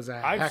of that was a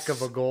heck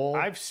of a goal.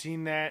 I've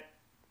seen that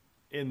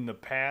in the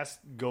past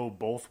go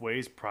both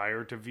ways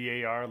prior to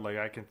VAR. Like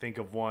I can think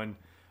of one.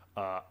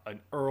 An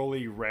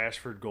early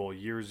Rashford goal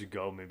years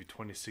ago, maybe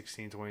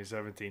 2016,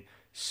 2017,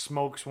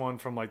 smokes one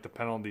from like the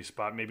penalty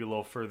spot, maybe a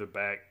little further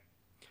back,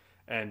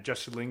 and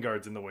Jesse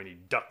Lingard's in the way and he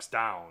ducks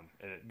down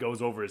and it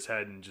goes over his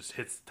head and just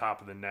hits the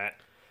top of the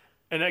net,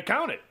 and that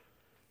counted.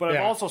 But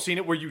I've also seen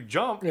it where you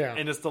jump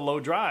and it's the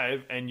low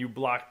drive and you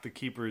block the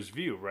keeper's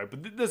view, right?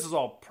 But this is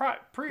all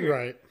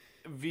pre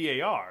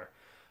VAR.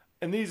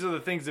 And these are the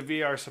things that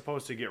VAR is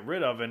supposed to get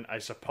rid of, and I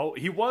suppose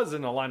he was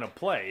in a line of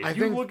play. If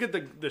you look at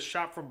the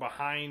shot from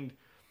behind,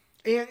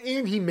 and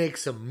he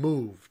makes a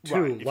move too.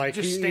 Right. Like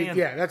just stand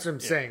there. that's what I'm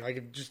saying.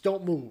 Like just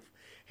don't move,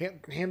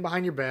 hand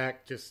behind your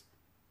back, just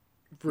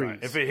freeze.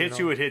 Right. If it hits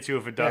you, it hits you.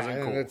 If it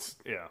doesn't, cool.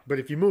 But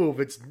if you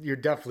move, you're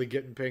definitely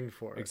getting pinged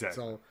for it.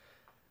 Exactly.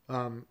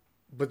 So,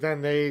 but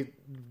then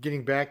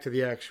getting back to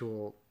the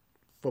actual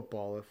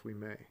football, if we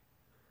may,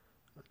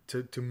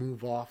 to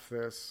move off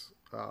this.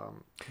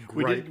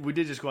 We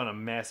did just go on a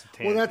massive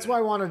tangent. Well, that's why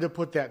I wanted to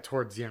put that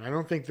towards the end. I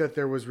don't think that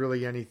there was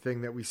really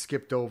anything that we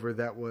skipped over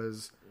that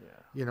was,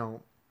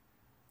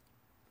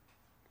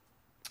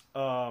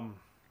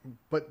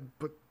 But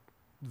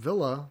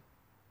Villa,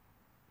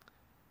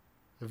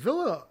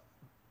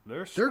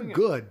 they're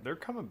good. They're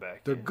coming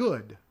back. They're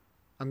good.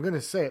 I'm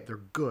gonna say it. They're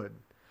good.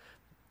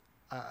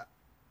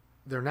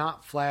 They're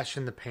not flash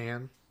in the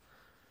pan.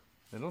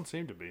 They don't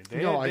seem to be.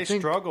 They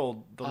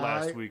struggled the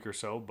last week or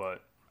so,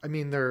 but I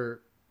mean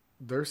they're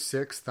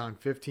 6th on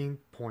 15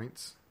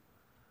 points,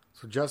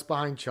 so just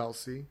behind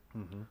Chelsea.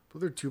 Mm-hmm. But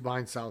they're 2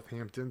 behind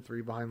Southampton,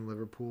 3 behind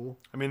Liverpool.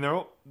 I mean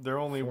they're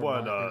only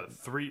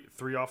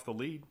three off the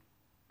lead.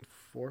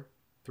 4,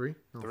 3,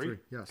 no 3.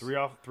 Yes, 3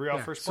 off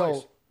first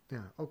place.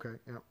 Yeah, okay,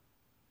 yeah.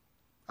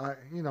 I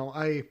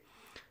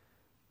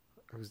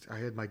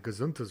had my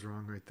gazuntas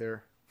wrong right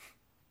there.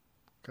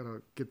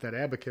 Gotta get that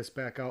abacus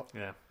back out.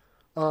 Yeah.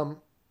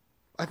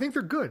 I think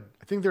they're good.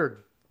 I think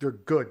they're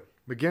good.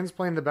 McGinn's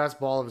playing the best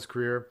ball of his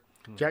career.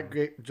 Mm-hmm.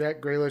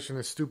 Jack Grealish in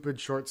his stupid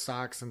short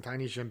socks and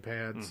tiny shin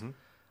pads. Mm-hmm.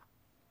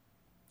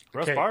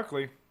 Russ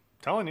Barkley,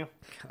 telling you.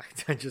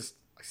 I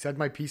said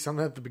my piece on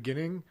that at the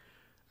beginning.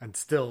 And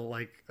still,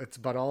 like, it's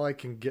about all I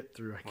can get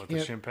through. I What, can't.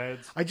 the shin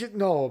pads? I just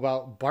know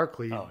about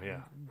Barkley. Oh, yeah.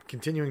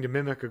 Continuing to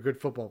mimic a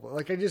good football player.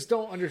 Like, I just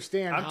don't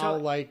understand how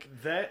like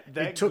that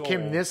it took goal,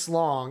 him this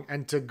long,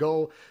 and to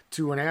go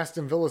to an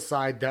Aston Villa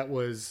side that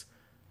was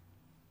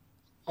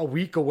a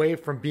week away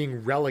from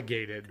being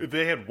relegated. If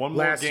they had one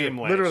more game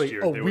last literally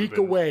year, a they would week have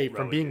been away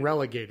from being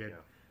relegated,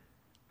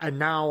 Yeah. and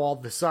now all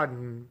of a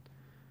sudden,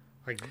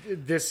 like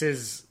this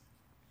is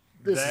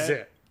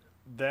it.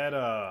 That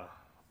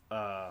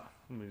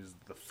let me use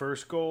the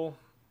first goal.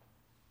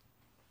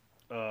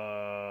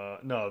 So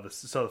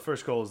the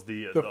first goal is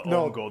the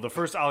own goal. The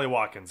first Ollie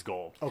Watkins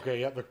goal.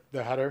 Okay, yeah,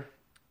 the header.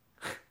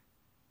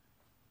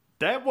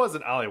 That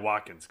wasn't Ollie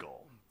Watkins'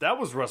 goal. That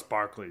was Russ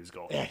Barkley's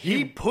goal. Yeah,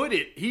 he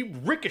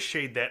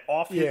ricocheted that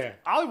off. Yeah.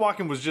 Ollie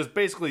Watkins was just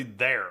basically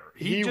there.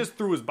 He just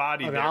threw his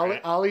body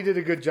there. Ollie did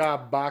a good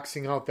job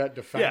boxing out that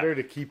defender Yeah.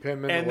 to keep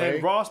him in And the way.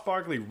 then Ross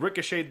Barkley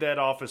ricocheted that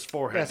off his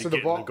forehead to so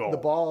get in the goal. the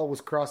ball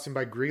was crossing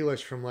by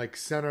Grealish from like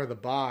center of the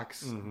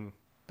box Mm-hmm.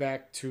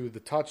 back to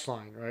the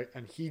touchline, right?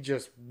 And he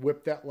just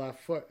whipped that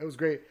left foot. It was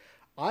great.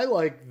 I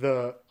like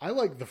the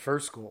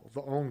first goal,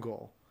 the own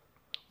goal,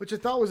 which I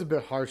thought was a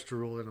bit harsh to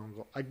rule an own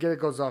goal. I get it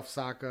goes off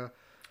Saka.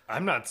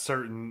 I'm not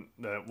certain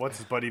that what's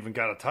his butt even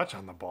got a touch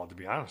on the ball, to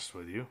be honest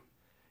with you.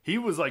 He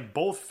was like,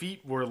 both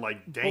feet were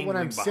like dangling But what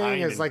I'm behind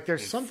saying is and- like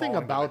there's and something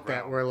falling to the about that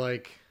ground. where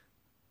like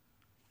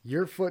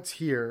your foot's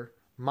here,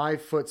 my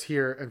foot's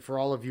here, and for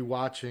all of you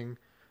watching,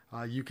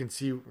 you can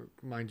see,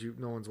 mind you,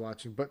 no one's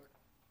watching, but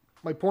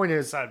my point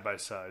is Side by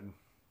side.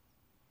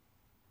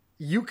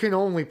 you can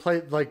only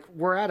play, like,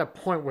 we're at a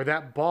point where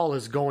that ball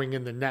is going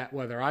in the net,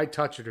 whether I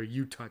touch it or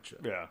you touch it.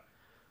 Yeah.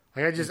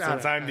 Like, I just,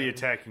 Since I'm the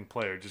attacking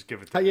player, just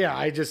give it to me. yeah,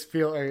 I just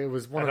feel it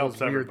was one That of those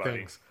helps weird everybody.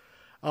 things.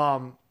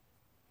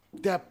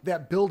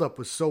 That buildup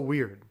was so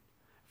weird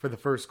for the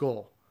first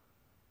goal.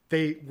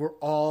 They were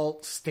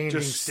all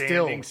standing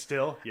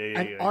still.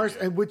 Yeah.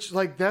 And which,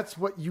 like, that's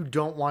what you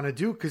don't want to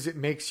do because it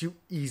makes you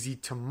easy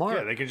to mark.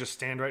 Yeah, they can just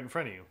stand right in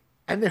front of you.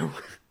 And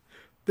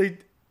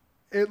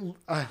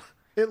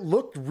it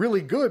looked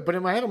really good, but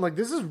in my head, I'm like,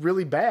 this is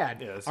really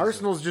bad. Yeah,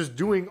 Arsenal's just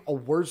doing a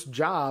worse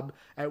job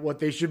at what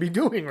they should be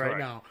doing right Correct.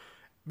 now.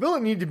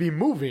 Villa need to be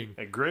moving.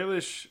 And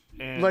Grealish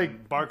and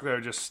Like- Barkley are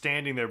just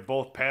standing there,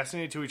 both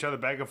passing it to each other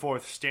back and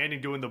forth,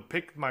 doing the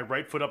pick my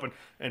right foot up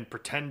and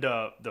pretend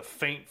the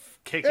faint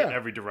kick in Yeah.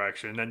 every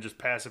direction, and then just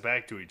pass it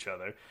back to each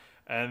other.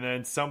 And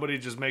then somebody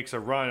just makes a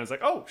run. And it's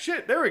like, oh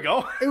shit, there we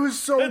go. It was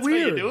so That's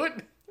weird. how you do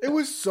it. It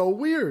was so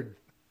weird.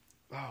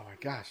 Oh my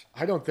gosh.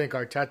 I don't think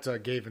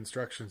Arteta gave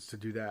instructions to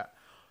do that.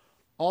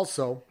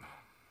 Also,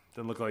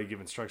 Didn't look like he gave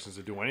instructions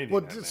to do anything.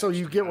 well, in that so match,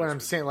 you to be get what honest I'm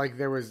with saying. Like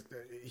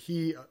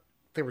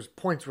there was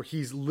points where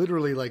he's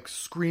literally like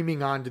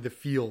screaming onto the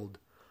field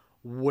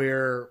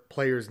where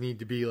players need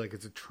to be, like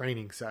it's a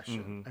training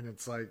session, and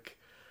it's like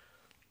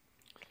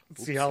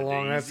see how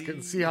long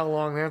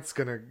that's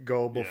gonna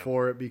go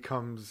before it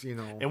becomes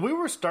And we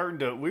were starting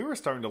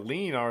to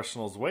lean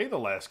Arsenal's way the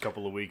last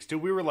couple of weeks too.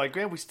 We were like,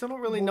 man, we still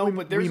don't really know,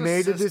 but there's we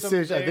made a a system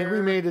decision. I think we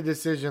there. made a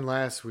decision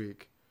last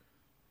week.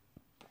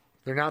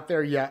 They're not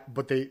there yet,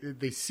 but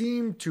they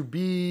seem to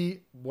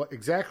be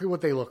exactly what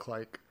they look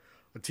like.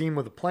 A team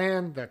with a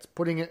plan that's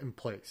putting it in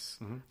place.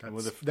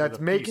 With a That's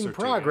piece making or two,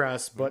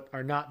 progress, but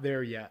are not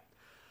there yet.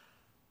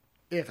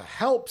 It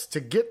helps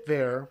to get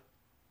there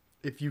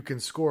if you can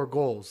score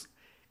goals.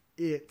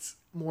 It's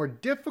more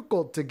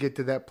difficult to get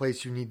to that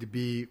place you need to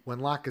be when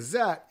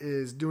Lacazette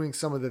is doing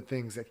some of the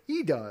things that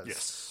he does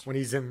Yes. when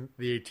he's in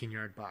the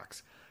 18-yard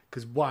box.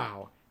 Because,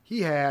 wow,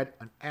 he had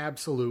an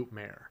absolute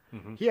mare.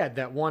 He had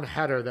that one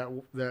header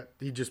that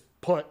he just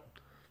put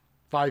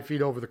 5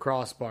 feet over the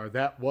crossbar.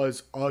 That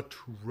was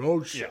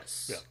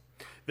atrocious. Yes,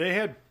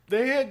 yeah.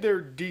 They had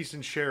their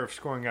decent share of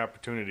scoring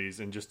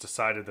opportunities and just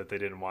decided that they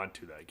didn't want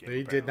to that game.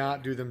 They did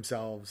not do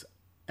themselves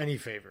any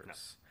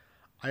favors.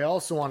 I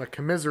also want to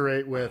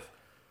commiserate with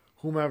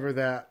whomever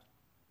that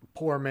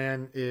poor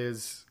man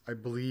is. I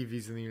believe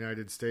he's in the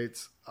United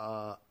States.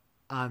 On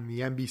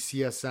the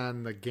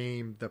NBCSN, the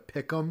game, the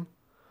Pick'em,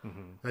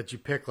 that you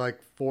pick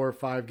like 4 or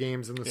 5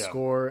 games in the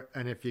score,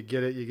 and if you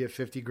get it, you get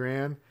 50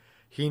 grand.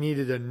 He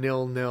needed a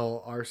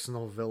 0-0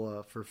 Arsenal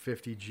Villa for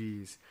 50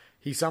 G's.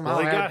 He somehow Well,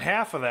 they had, got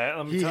half of that.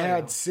 Let me he tell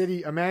had you.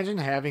 City. Imagine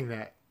having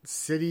that.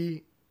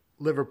 City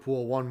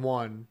Liverpool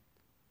 1-1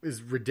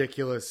 is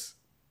ridiculous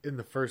in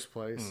the first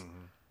place.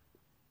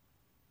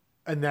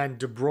 And then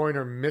De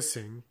Bruyne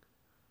missing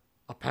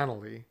a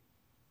penalty.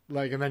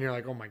 Like, and then you're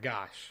like, oh my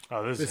gosh.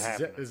 Oh, this is is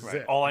happening. it. This is Right.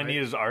 it, All I right? need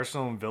is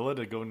Arsenal and Villa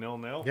to go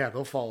 0-0. Yeah,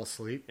 they'll fall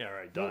asleep. Yeah,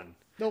 right, done.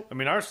 Nope. I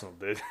mean, Arsenal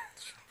did.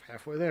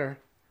 Halfway there.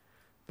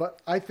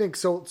 But I think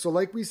so. So,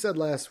 like we said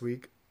last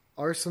week,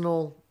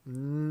 Arsenal,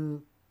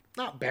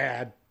 not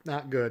bad,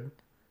 not good,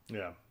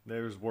 Yeah,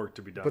 there's work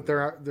to be done.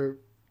 but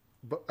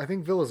but I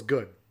think Villa's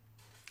good.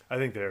 I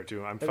think they are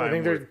too. I'm I fine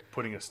think with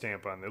putting a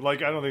stamp on it.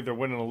 Like, I don't think they're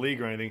winning a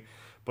league or anything,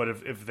 but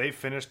if they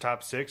finish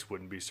top 6,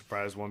 wouldn't be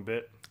surprised one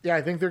bit. Yeah,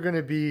 I think they're going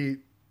to be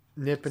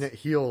nipping at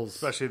heels.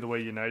 Especially the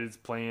way United's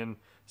playing.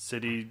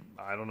 City,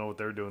 I don't know what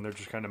they're doing. They're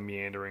just kind of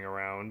meandering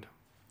around.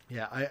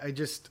 Yeah, I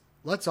just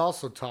let's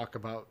also talk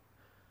about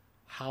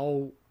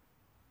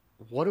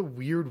what a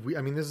weird week.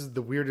 I mean, this is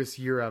the weirdest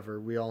year ever.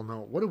 We all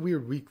know. What a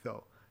weird week,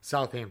 though.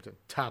 Southampton,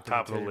 top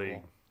of the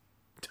league.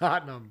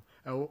 Tottenham,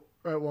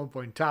 at one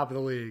point, top of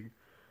the league.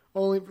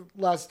 Only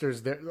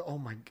Leicester's there. Oh,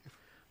 my.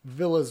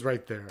 Villa's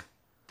right there.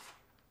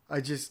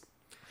 It's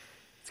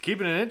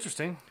keeping it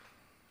interesting.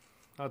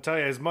 I'll tell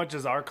you, as much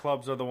as our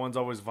clubs are the ones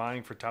always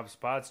vying for top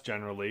spots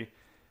generally,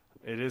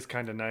 it is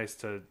kind of nice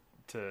to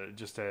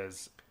just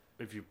as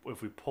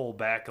if we pull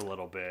back a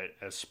little bit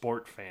as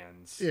sport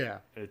fans. Yeah,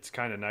 it's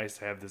kind of nice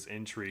to have this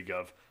intrigue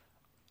of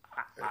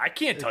I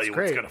can't tell you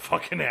what's going to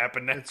fucking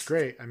happen next. It's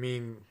great. I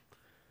mean,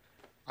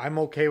 I'm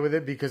okay with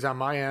it because on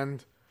my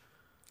end,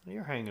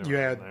 you're hanging you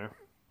around had there.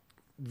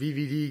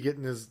 VVD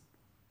getting his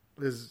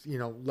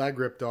leg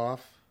ripped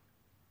off.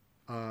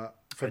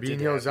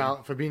 Fabinho's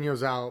out.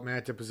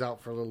 Matip is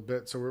out for a little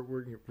bit. So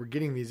we're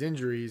getting these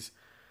injuries,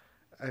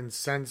 and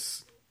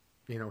since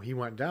he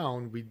went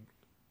down,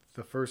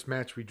 the first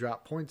match we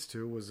dropped points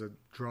to was a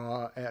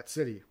draw at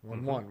City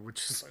 1-1,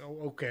 which is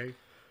okay.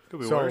 Could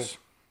be worse.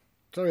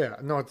 So yeah,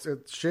 no,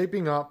 it's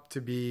shaping up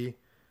to be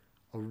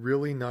a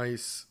really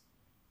nice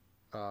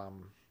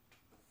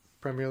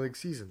Premier League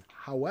season.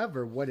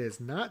 However, what is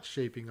not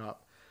shaping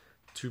up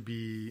to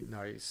be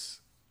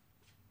nice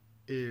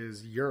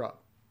is Europe.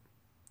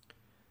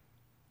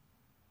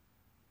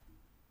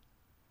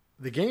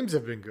 The games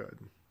have been good.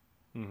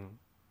 Mm-hmm.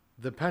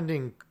 The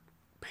pending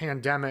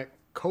pandemic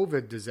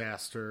COVID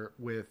disaster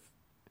with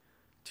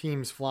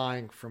teams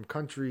flying from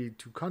country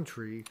to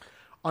country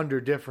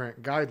under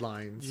different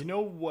guidelines. You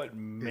know what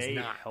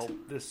may help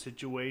this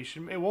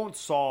situation? It won't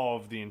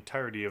solve the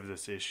entirety of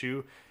this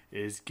issue.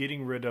 Is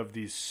getting rid of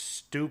these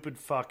stupid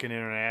fucking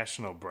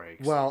international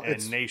breaks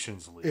and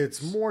Nations Leagues.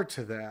 It's more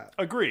to that.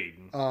 Agreed.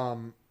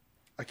 I'm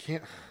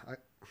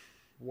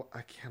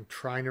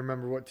trying to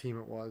remember what team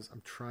it was.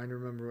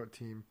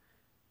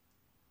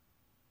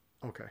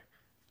 Okay.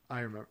 I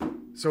remember.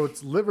 So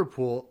it's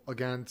Liverpool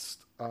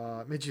against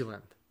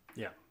Midtjylland.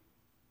 Yeah.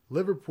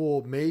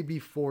 Liverpool may be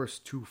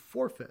forced to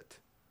forfeit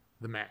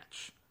the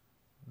match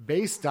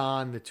based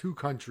on the two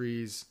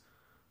countries'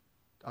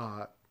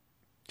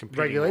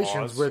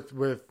 regulations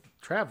with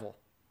travel.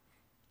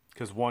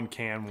 Because one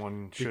can,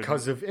 one shouldn't.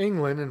 Because of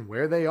England and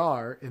where they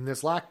are in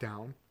this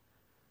lockdown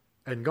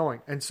and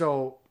going. And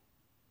so,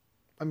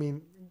 I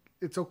mean,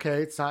 it's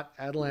okay. It's not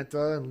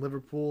Atalanta and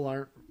Liverpool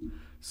aren't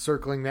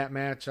circling that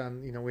match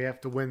on, we have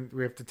to win.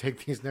 We have to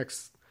take these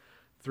next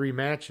 3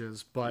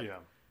 matches. But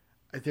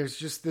there's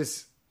just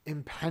this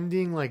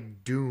impending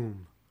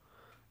doom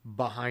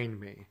behind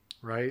me,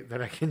 right?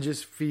 That I can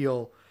just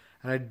feel,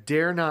 and I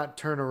dare not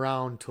turn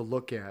around to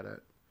look at it.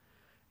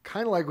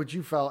 Kind of like what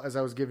you felt as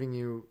I was giving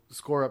you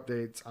score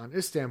updates on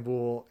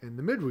Istanbul in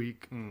the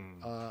midweek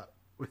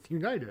with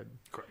United.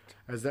 Correct.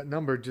 As that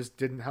number just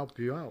didn't help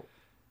you out.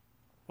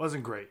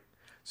 Wasn't great.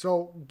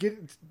 So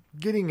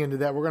getting into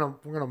that, we're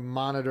gonna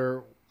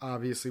monitor.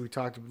 Obviously, we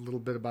talked a little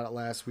bit about it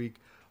last week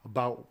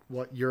about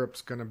what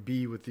Europe's gonna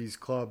be with these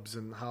clubs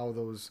and how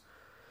those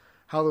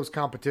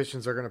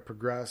competitions are gonna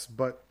progress.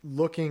 But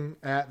looking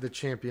at the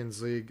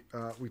Champions League,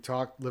 we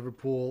talked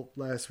Liverpool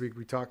last week.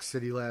 We talked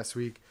City last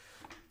week.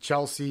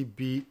 Chelsea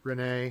beat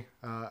Rennes,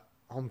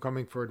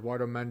 homecoming for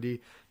Eduardo Mendy.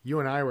 You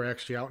and I were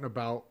actually out and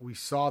about. We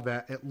saw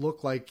that. It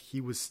looked like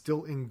he was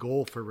still in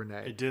goal for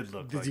Rennes. It did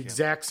look like the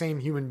exact same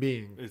human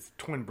being. It's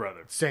twin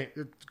brother. Same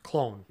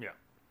clone. Yeah.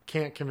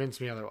 Can't convince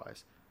me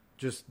otherwise.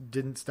 Just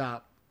didn't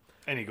stop.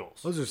 Any goals.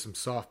 Those are some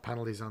soft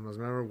penalties on those.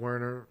 Remember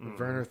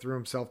Werner threw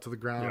himself to the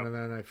ground, and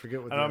then I forget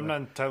what. And I'm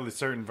not entirely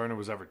certain Werner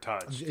was ever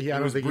touched. Yeah,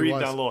 he was breathed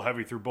down a little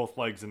heavy through both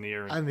legs in the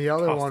air. And the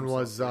other one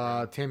was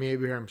Tammy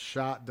Abraham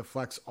shot,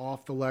 deflects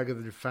off the leg of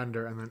the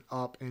defender, and then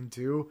up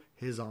into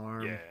his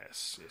arm.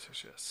 Yes.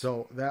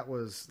 So that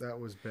was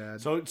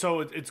bad. So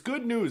it's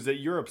good news that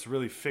Europe's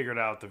really figured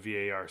out the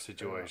VAR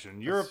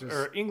situation.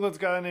 England's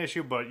got an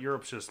issue, but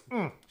Europe's just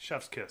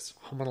chef's kiss.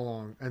 Humming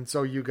along. And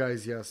so you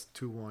guys, yes,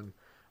 2-1.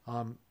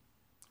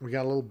 We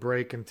got a little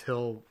break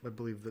until, I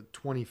believe, the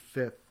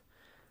 25th.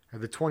 Or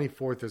the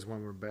 24th is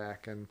when we're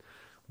back, and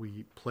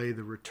we play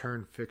the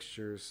return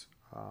fixtures.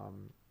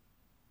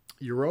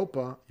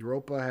 Europa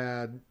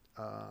had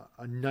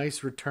a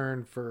nice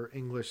return for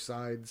English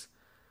sides.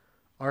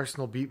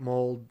 Arsenal beat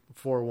Molde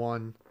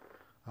 4-1.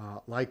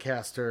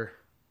 Leicester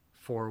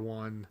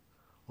 4-1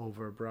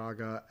 over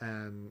Braga.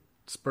 And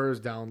Spurs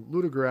down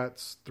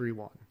Ludogorets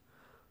 3-1.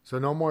 So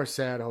no more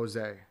sad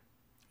Jose.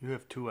 You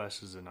have 2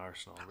 S's in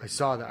Arsenal. I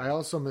saw that. I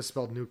also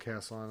misspelled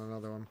Newcastle on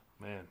another one.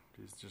 Man,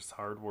 these just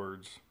hard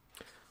words.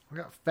 We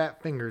got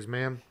fat fingers,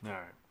 man. All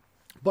right.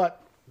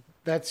 But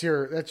that's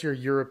your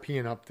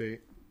European update.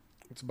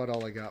 That's about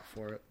all I got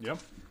for it. Yep.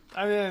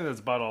 I think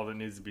that's about all that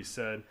needs to be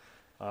said.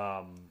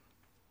 I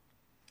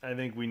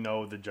think we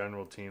know the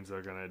general teams that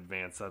are going to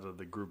advance out of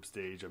the group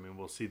stage. I mean,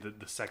 we'll see the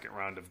second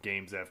round of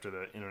games after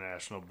the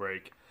international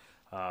break.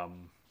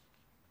 Unless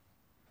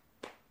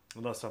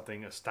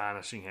something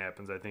astonishing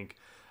happens, I think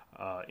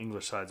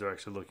English sides are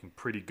actually looking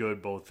pretty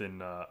good, both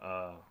in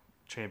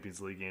Champions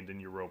League and in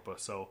Europa.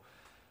 So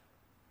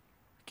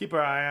keep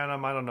our eye on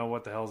them. I don't know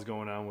what the hell's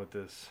going on with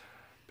this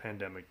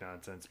pandemic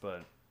nonsense,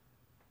 but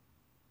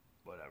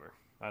whatever.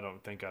 I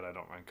don't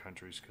run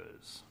countries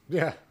because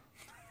Yeah.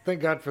 Thank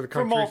God for the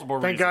countries.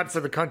 multiple Thank God reasons. for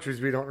the countries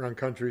we don't run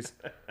countries.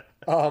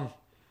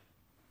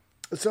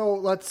 So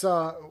let's.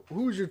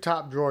 Who's your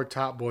top drawer,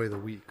 top boy of the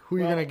week? Who are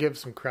you going to give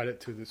some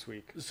credit to this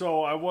week?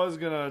 So I was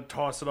gonna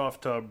toss it off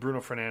to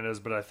Bruno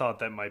Fernandes, but I thought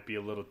that might be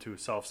a little too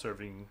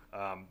self-serving.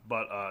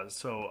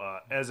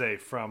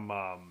 Eze from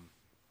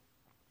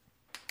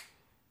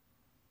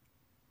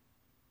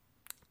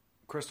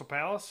Crystal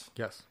Palace.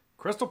 Yes.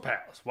 Crystal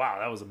Palace. Wow,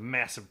 that was a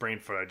massive brain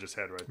fart I just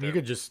had right there. You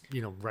could just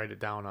write it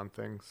down on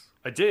things.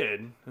 I did,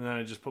 and then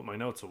I just put my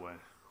notes away.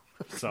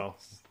 So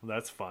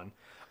that's fun.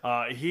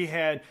 He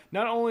had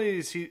not only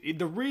is he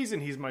the reason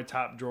he's my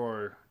top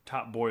drawer,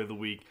 top boy of the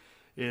week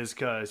is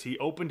because he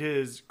opened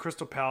his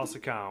Crystal Palace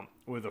account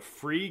with a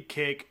free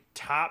kick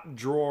top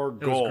drawer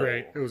goal.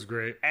 It was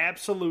great.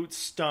 Absolute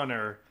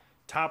stunner.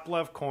 Top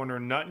left corner.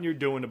 Nothing you're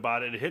doing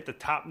about it. It hit the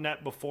top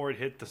net before it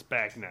hit the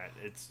back net.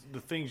 It's the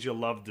things you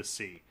love to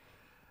see.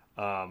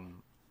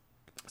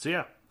 So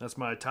yeah, that's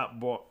my top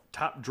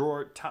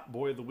drawer, top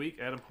boy of the week.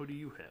 Adam, who do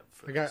you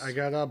have? I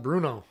got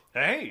Bruno.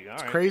 Hey, all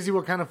right. Crazy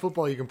what kind of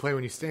football you can play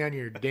when you stay on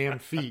your damn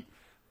feet.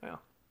 Yeah.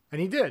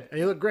 And he did. And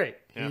he looked great.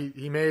 Yeah.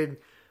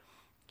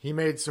 He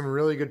made some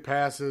really good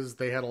passes.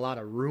 They had a lot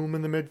of room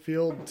in the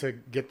midfield to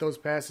get those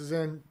passes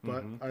in,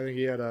 but I think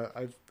he had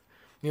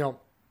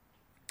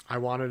I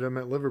wanted him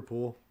at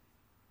Liverpool.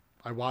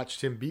 I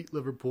watched him beat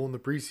Liverpool in the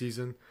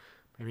preseason.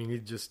 I mean, he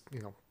just,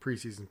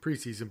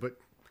 preseason, but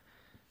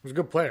he was a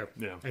good player.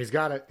 Yeah. And he's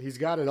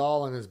got it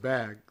all in his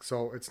bag.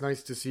 So it's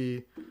nice to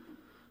see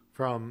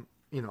from,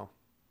 an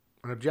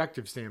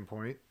objective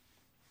standpoint,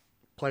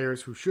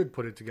 players who should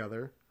put it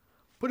together.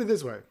 Put it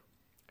this way.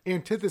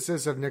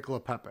 Antithesis of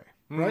Nicola Pepe,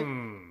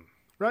 right?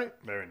 Right?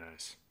 Very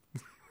nice.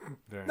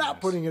 Very Not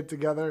nice. putting it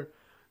together,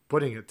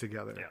 putting it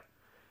together. Yeah.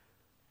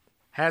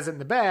 Has it in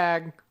the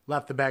bag,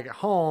 left the bag at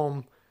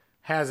home,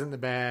 has it in the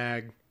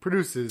bag,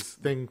 produces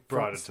thing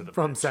Brought it to the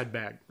from bench. said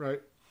bag,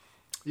 right?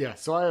 Yeah,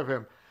 so I have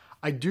him.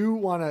 I do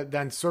want to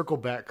then circle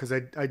back because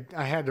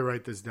I had to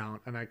write this down,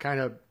 and I kind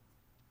of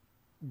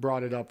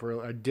brought it up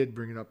earlier. I did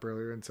bring it up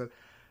earlier and said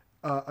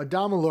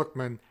Adama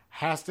Lookman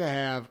has to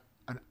have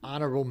an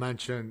honorable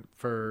mention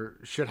for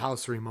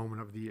shithousery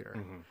moment of the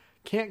year.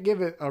 Can't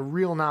give it a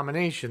real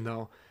nomination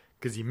though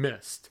because he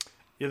missed.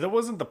 Yeah, that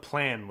wasn't the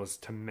plan. Was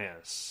to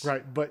miss.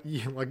 Right, but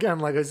again,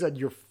 like I said,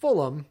 you're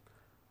Fulham.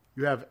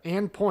 You have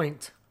an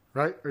point,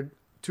 right, or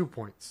 2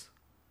 points.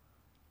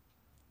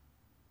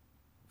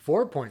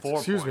 4 points. 4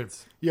 Excuse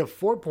points. me. You have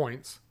 4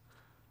 points,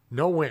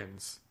 no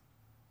wins,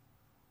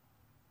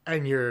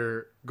 and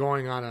you're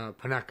going on a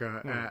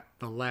Panenka at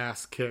the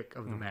last kick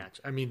of the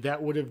match. I mean,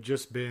 that would have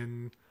just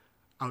been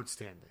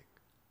outstanding,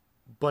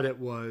 but it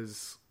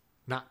was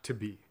not to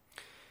be.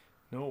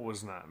 No, it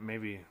was not.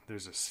 Maybe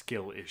there's a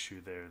skill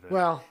issue there.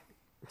 Well,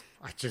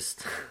 I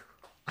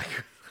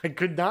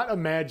could not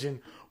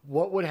imagine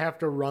what would have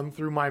to run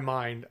through my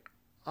mind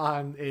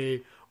on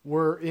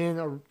we're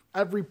in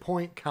every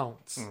point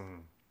counts.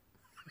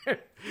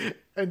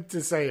 And to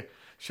say,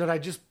 should I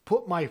just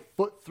put my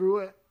foot through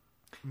it?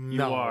 You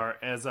No. are,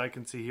 as I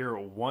can see here,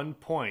 1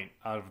 point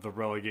out of the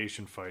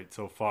relegation fight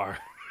so far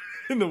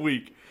in the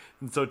week.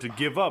 And so to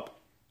give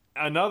up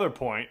another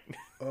point.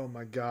 Oh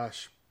my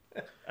gosh.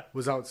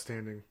 Was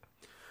outstanding.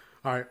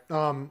 All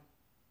right.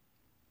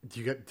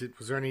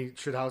 Was there any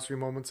shithousery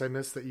moments I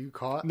missed that you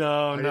caught?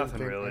 No, I didn't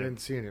nothing really. I didn't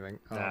see anything.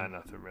 Nah,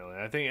 nothing really.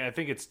 I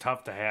think it's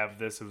tough to have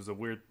this. It was a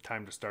weird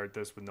time to start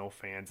this with no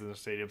fans in the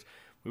stadiums.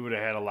 We would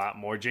have had a lot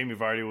more. Jamie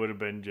Vardy would have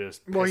been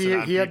just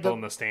pissing on people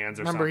in the stands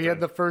or remember, something. he had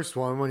the first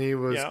one when he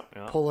was Yeah.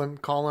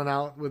 calling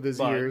out with his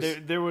But ears.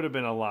 there would have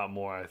been a lot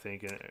more, I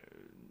think.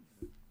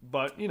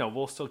 But,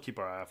 we'll still keep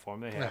our eye out for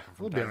them. They happen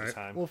from We'll be time all to right.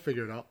 time. We'll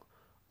figure it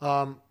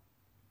out.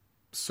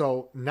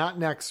 So not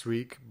next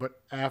week,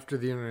 but after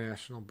the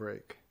international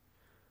break,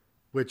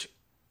 which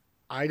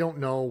I don't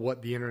know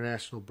what the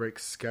international break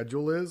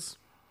schedule is,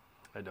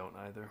 I don't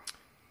either.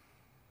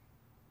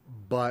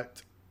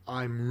 but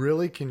I'm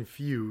really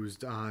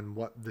confused on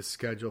what the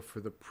schedule for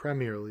the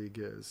Premier League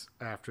is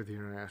after the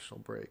international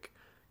break,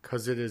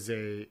 because it is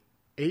a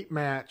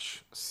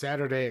 8-match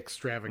Saturday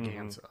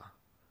extravaganza.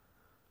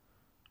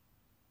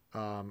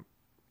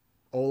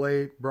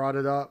 Ole brought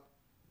it up.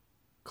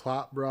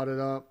 Klopp brought it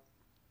up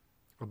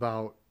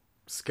about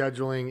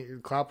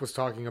scheduling. Klopp was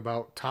talking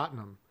about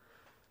Tottenham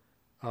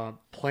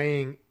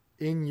playing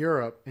in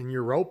Europe, in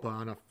Europa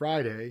on a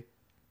Friday,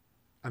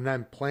 and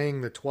then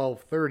playing the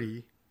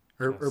 12:30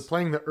 or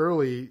playing the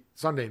early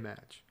Sunday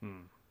match.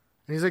 And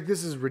he's like,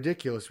 this is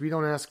ridiculous. We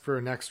don't ask for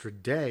an extra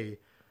day,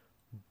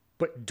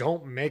 but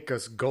don't make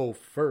us go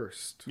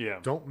first. Yeah.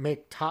 Don't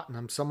make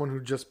Tottenham, someone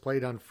who just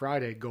played on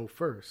Friday, go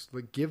first.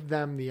 Like, give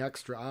them the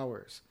extra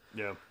hours.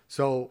 Yeah.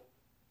 So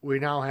we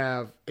now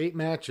have 8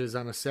 matches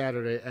on a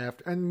Saturday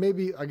after, and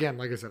maybe, again,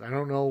 like I said, I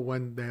don't know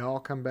when they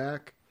all come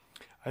back.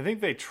 I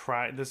think they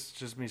try. This is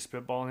just me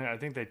spitballing here. I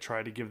think they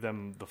try to give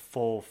them the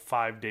full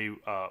 5-day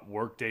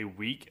workday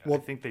week. I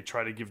think they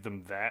try to give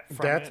them that.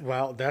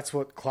 That's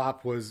what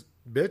Klopp was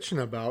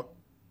bitching about.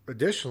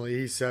 Additionally,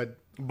 he said,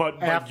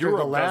 but after Europe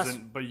the last,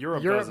 doesn't. But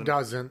Europe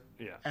doesn't.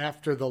 Yeah.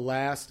 After the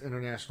last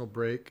international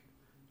break,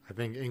 I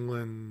think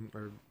England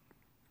or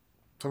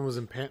someone was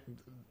in.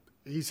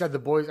 He said the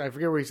boys. I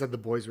forget where he said the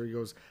boys were. He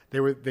goes,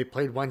 they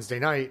played Wednesday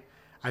night,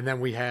 and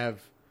then we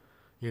have,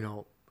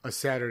 a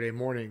Saturday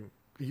morning.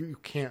 You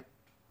can't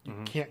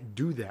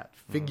do that.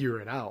 Figure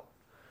it out.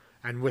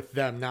 And with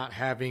them not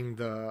having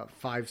the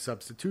 5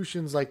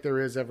 substitutions like there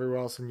is everywhere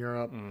else in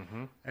Europe,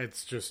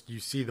 it's just you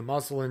see the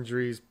muscle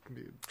injuries.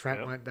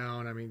 Trent went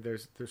down. I mean,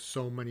 there's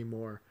so many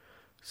more.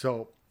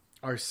 So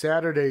our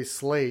Saturday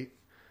slate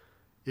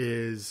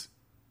is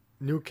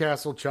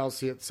Newcastle,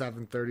 Chelsea at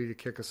 7:30 to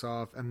kick us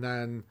off, and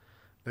then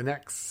the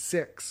next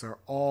 6 are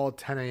all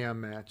 10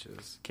 a.m.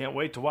 matches. Can't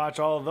wait to watch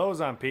all of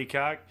those on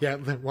Peacock. Yeah,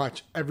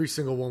 watch. Every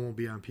single one will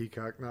be on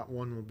Peacock. Not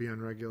one will be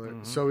on regular.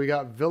 So we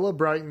got Villa,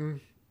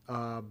 Brighton,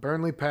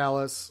 Burnley,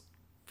 Palace,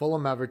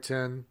 Fulham,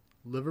 Everton,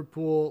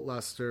 Liverpool,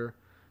 Leicester,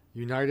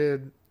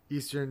 United,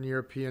 Eastern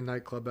European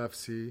Nightclub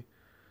FC,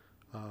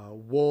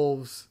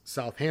 Wolves,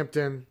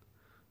 Southampton,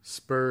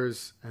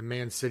 Spurs, and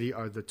Man City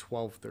are the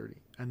 12:30.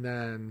 And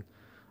then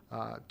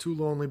 2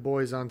 Lonely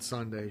Boys on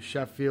Sunday.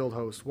 Sheffield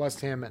hosts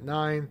West Ham at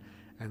 9,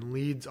 and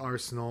Leeds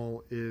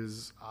Arsenal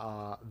is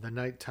the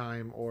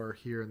nighttime, or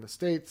here in the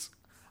States,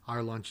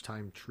 our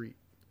lunchtime treat.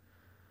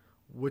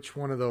 Which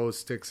one of those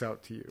sticks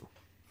out to you?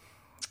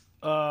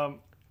 I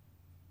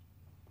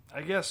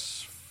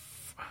guess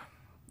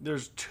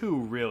there's 2,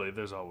 really.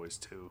 There's always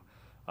 2.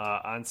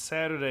 On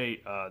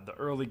Saturday, the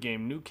early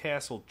game,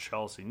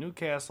 Newcastle-Chelsea.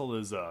 Newcastle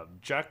is a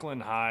Jekyll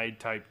and Hyde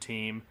type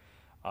team,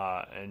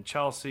 and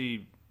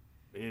Chelsea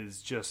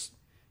is just,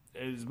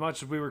 as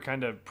much as we were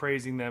kind of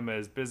praising them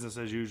as business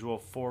as usual,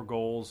 4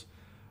 goals,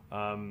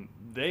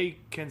 they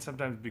can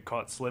sometimes be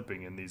caught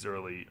slipping in these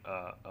early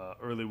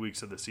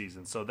weeks of the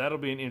season. So that'll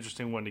be an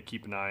interesting one to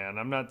keep an eye on.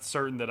 I'm not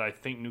certain that I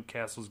think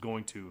Newcastle's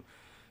going to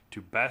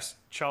best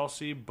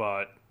Chelsea,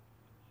 but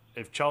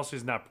if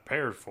Chelsea's not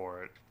prepared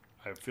for it,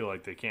 I feel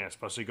like they can,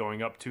 especially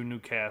going up to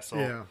Newcastle.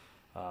 Yeah.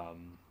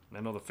 I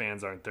know the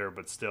fans aren't there,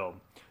 but still.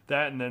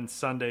 That, and then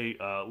Sunday,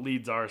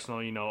 Leeds Arsenal.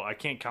 I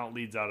can't count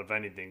Leeds out of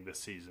anything this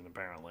season,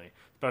 apparently,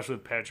 especially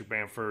with Patrick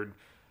Bamford.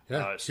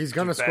 Yeah, he's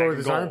going to score with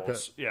his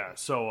armpit. Yeah,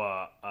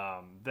 so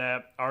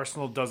that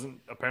Arsenal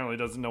doesn't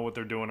know what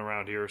they're doing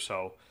around here,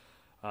 so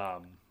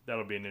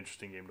that'll be an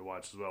interesting game to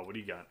watch as well. What do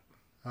you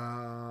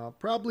got?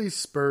 Probably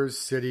Spurs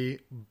City,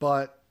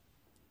 but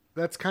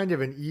that's kind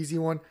of an easy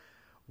one.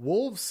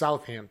 Wolves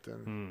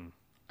Southampton,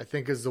 I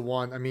think, is the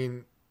one. I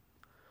mean,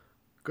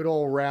 good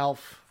old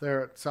Ralph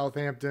there at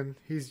Southampton.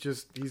 He's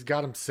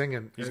got him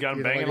singing. He's got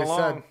him banging like along.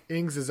 I said,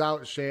 Ings is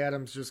out. Shea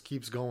Adams just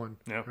keeps going.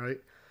 Yeah. Right.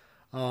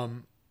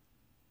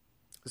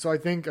 So I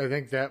think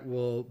that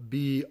will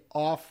be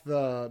off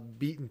the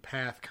beaten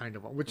path kind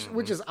of one,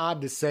 which is odd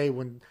to say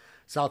when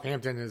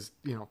Southampton is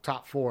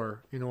top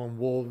 4. And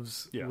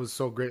Wolves was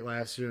so great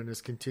last year and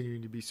is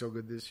continuing to be so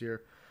good this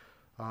year.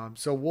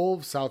 So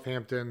Wolves,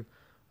 Southampton,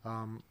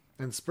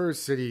 and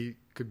Spurs City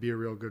could be a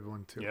real good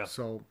one too. Yeah.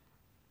 So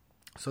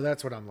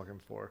that's what I'm looking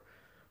for.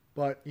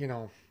 But,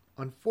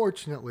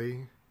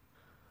 unfortunately,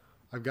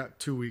 I've got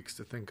 2 weeks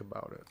to think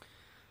about it.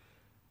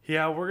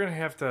 Yeah, we're going to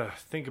have to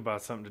think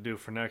about something to do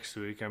for next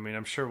week. I mean,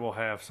 I'm sure we'll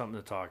have something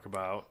to talk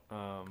about.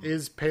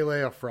 Is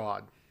Pele a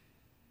fraud?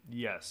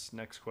 Yes.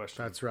 Next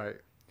question. That's right.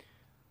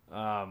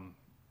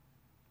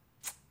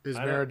 Is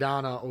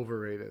Maradona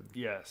overrated?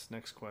 Yes.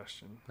 Next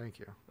question. Thank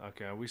you.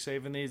 Okay. Are we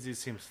saving these? These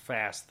seems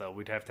fast, though.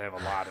 We'd have to have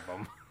a lot of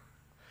them.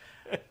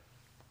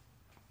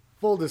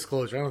 Full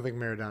disclosure, I don't think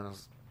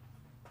Maradona's...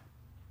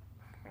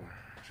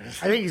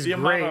 I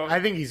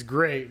think he's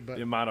great. But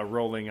the amount of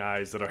rolling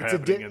eyes that are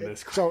happening in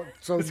this. So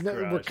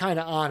we're kind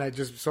of on it,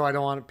 just so I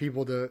don't want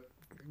people to.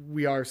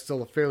 We are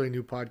still a fairly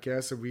new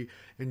podcast, and we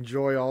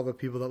enjoy all the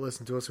people that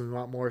listen to us, and we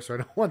want more. So I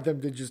don't want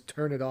them to just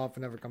turn it off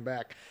and never come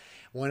back.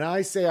 When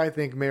I say I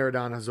think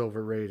Maradona's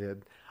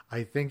overrated,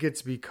 I think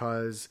it's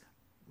because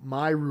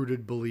my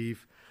rooted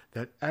belief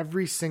that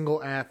every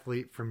single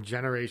athlete from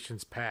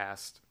generations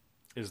past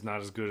is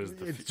not as good as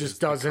it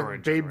just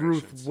doesn't. Babe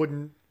Ruth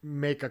wouldn't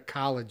make a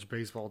college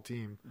baseball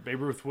team.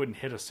 Babe Ruth wouldn't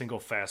hit a single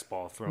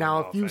fastball thrown.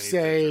 Now, if you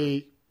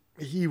say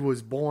he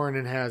was born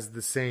and has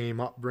the same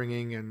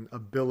upbringing and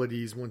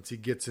abilities once he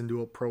gets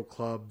into a pro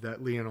club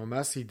that Lionel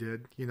Messi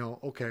did,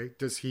 okay,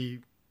 does he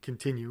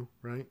continue,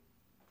 right?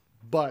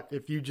 But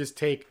if you just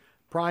take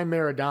prime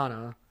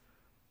Maradona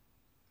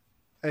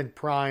and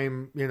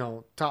prime,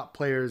 top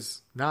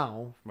players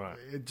now, right?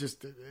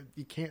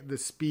 You can't, the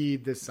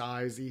speed, the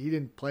size, he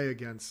didn't play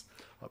against.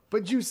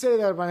 But you say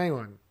that about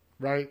anyone,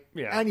 right?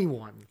 Yeah.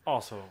 Anyone.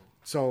 Also.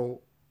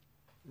 So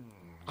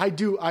I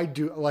do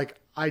like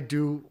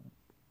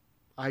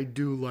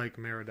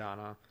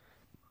Maradona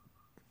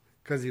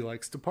because he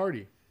likes to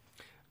party.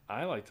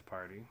 I like to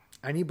party.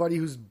 Anybody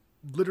who's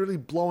literally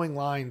blowing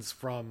lines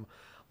from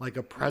like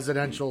a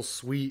presidential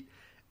suite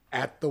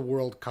at the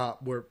World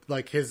Cup where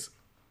like his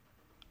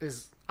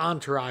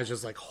entourage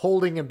is like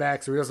holding him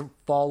back so he doesn't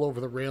fall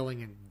over the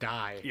railing and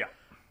die. Yeah.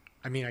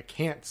 I mean, I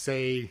can't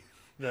say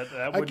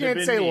I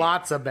can't say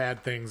lots of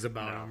bad things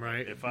about him,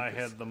 right? If I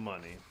had the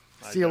money.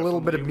 I see a little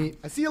bit of me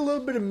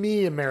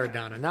in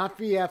Maradona, not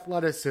the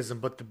athleticism,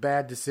 but the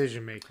bad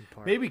decision making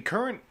part. Maybe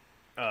current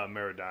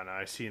Maradona,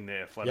 I see in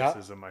the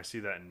athleticism. Yep. I see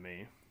that in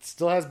me.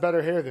 Still has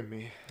better hair than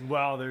me.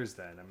 Well, there's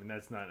that. I mean,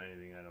 that's not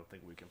anything I don't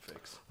think we can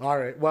fix. All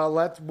right. Well,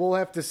 we'll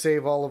have to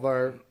save all of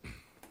our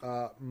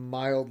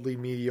mildly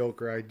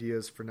mediocre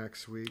ideas for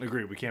next week.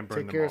 Agree. We can't burn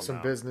them all. Take care of some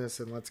now. business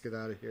and let's get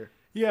out of here.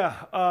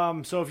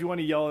 Yeah. So if you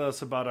want to yell at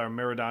us about our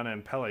Maradona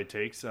and Pele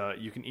takes,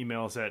 you can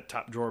email us at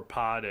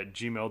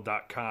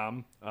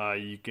topdrawerpod@gmail.com.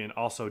 You can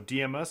also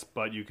DM us,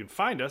 but you can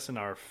find us in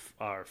our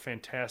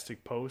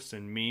fantastic posts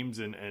and memes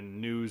and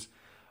news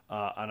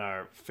on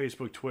our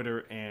Facebook,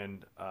 Twitter,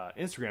 and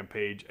Instagram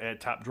page at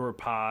Top Drawer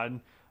Pod.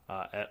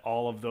 At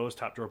all of those,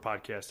 Top Drawer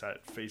Podcast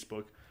at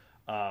Facebook.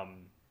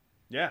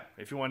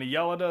 If you want to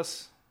yell at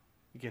us,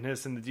 you can hit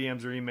us in the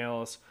DMs or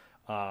email us.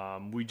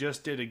 We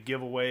just did a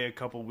giveaway a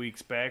couple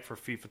weeks back for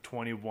FIFA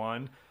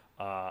 21.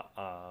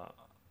 A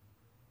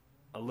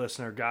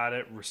listener got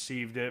it,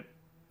 received it.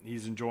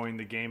 He's enjoying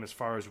the game as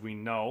far as we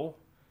know.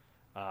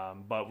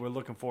 But we're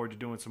looking forward to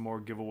doing some more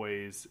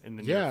giveaways in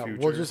the near future. Yeah,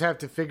 we'll just have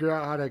to figure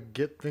out how to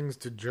get things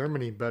to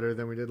Germany better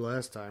than we did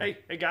last time. Hey,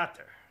 it got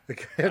there.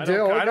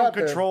 I don't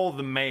control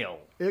the mail.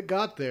 It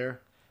got there.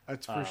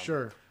 That's for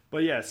sure.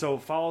 But yeah, so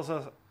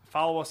follow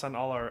us on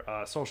all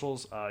our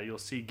socials. You'll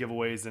see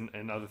giveaways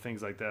and other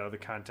things like that, other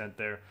content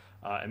there.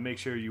 And make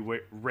sure you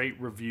rate,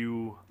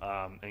 review,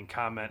 and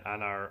comment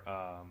on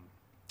our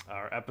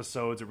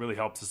episodes. It really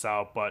helps us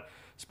out. But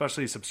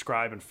especially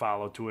subscribe and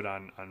follow to it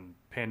on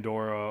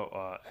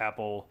Pandora,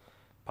 Apple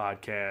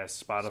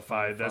Podcasts,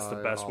 Spotify. That's the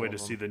best way to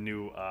see the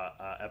new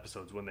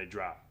episodes when they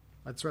drop.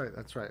 That's right.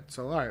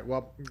 So, all right.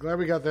 Well, glad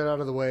we got that out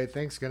of the way.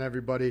 Thanks again,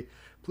 everybody.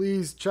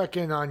 Please check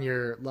in on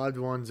your loved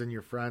ones and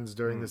your friends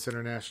during this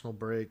international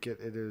break.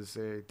 It is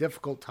a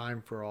difficult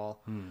time for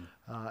all,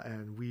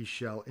 and we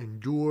shall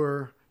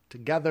endure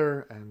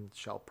together and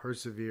shall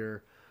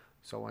persevere.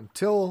 So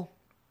until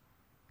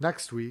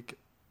next week,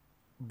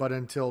 but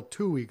until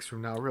 2 weeks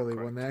from now, really,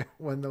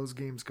 when those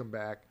games come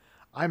back,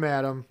 I'm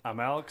Adam. I'm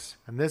Alex.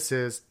 And this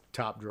is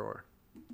Top Drawer.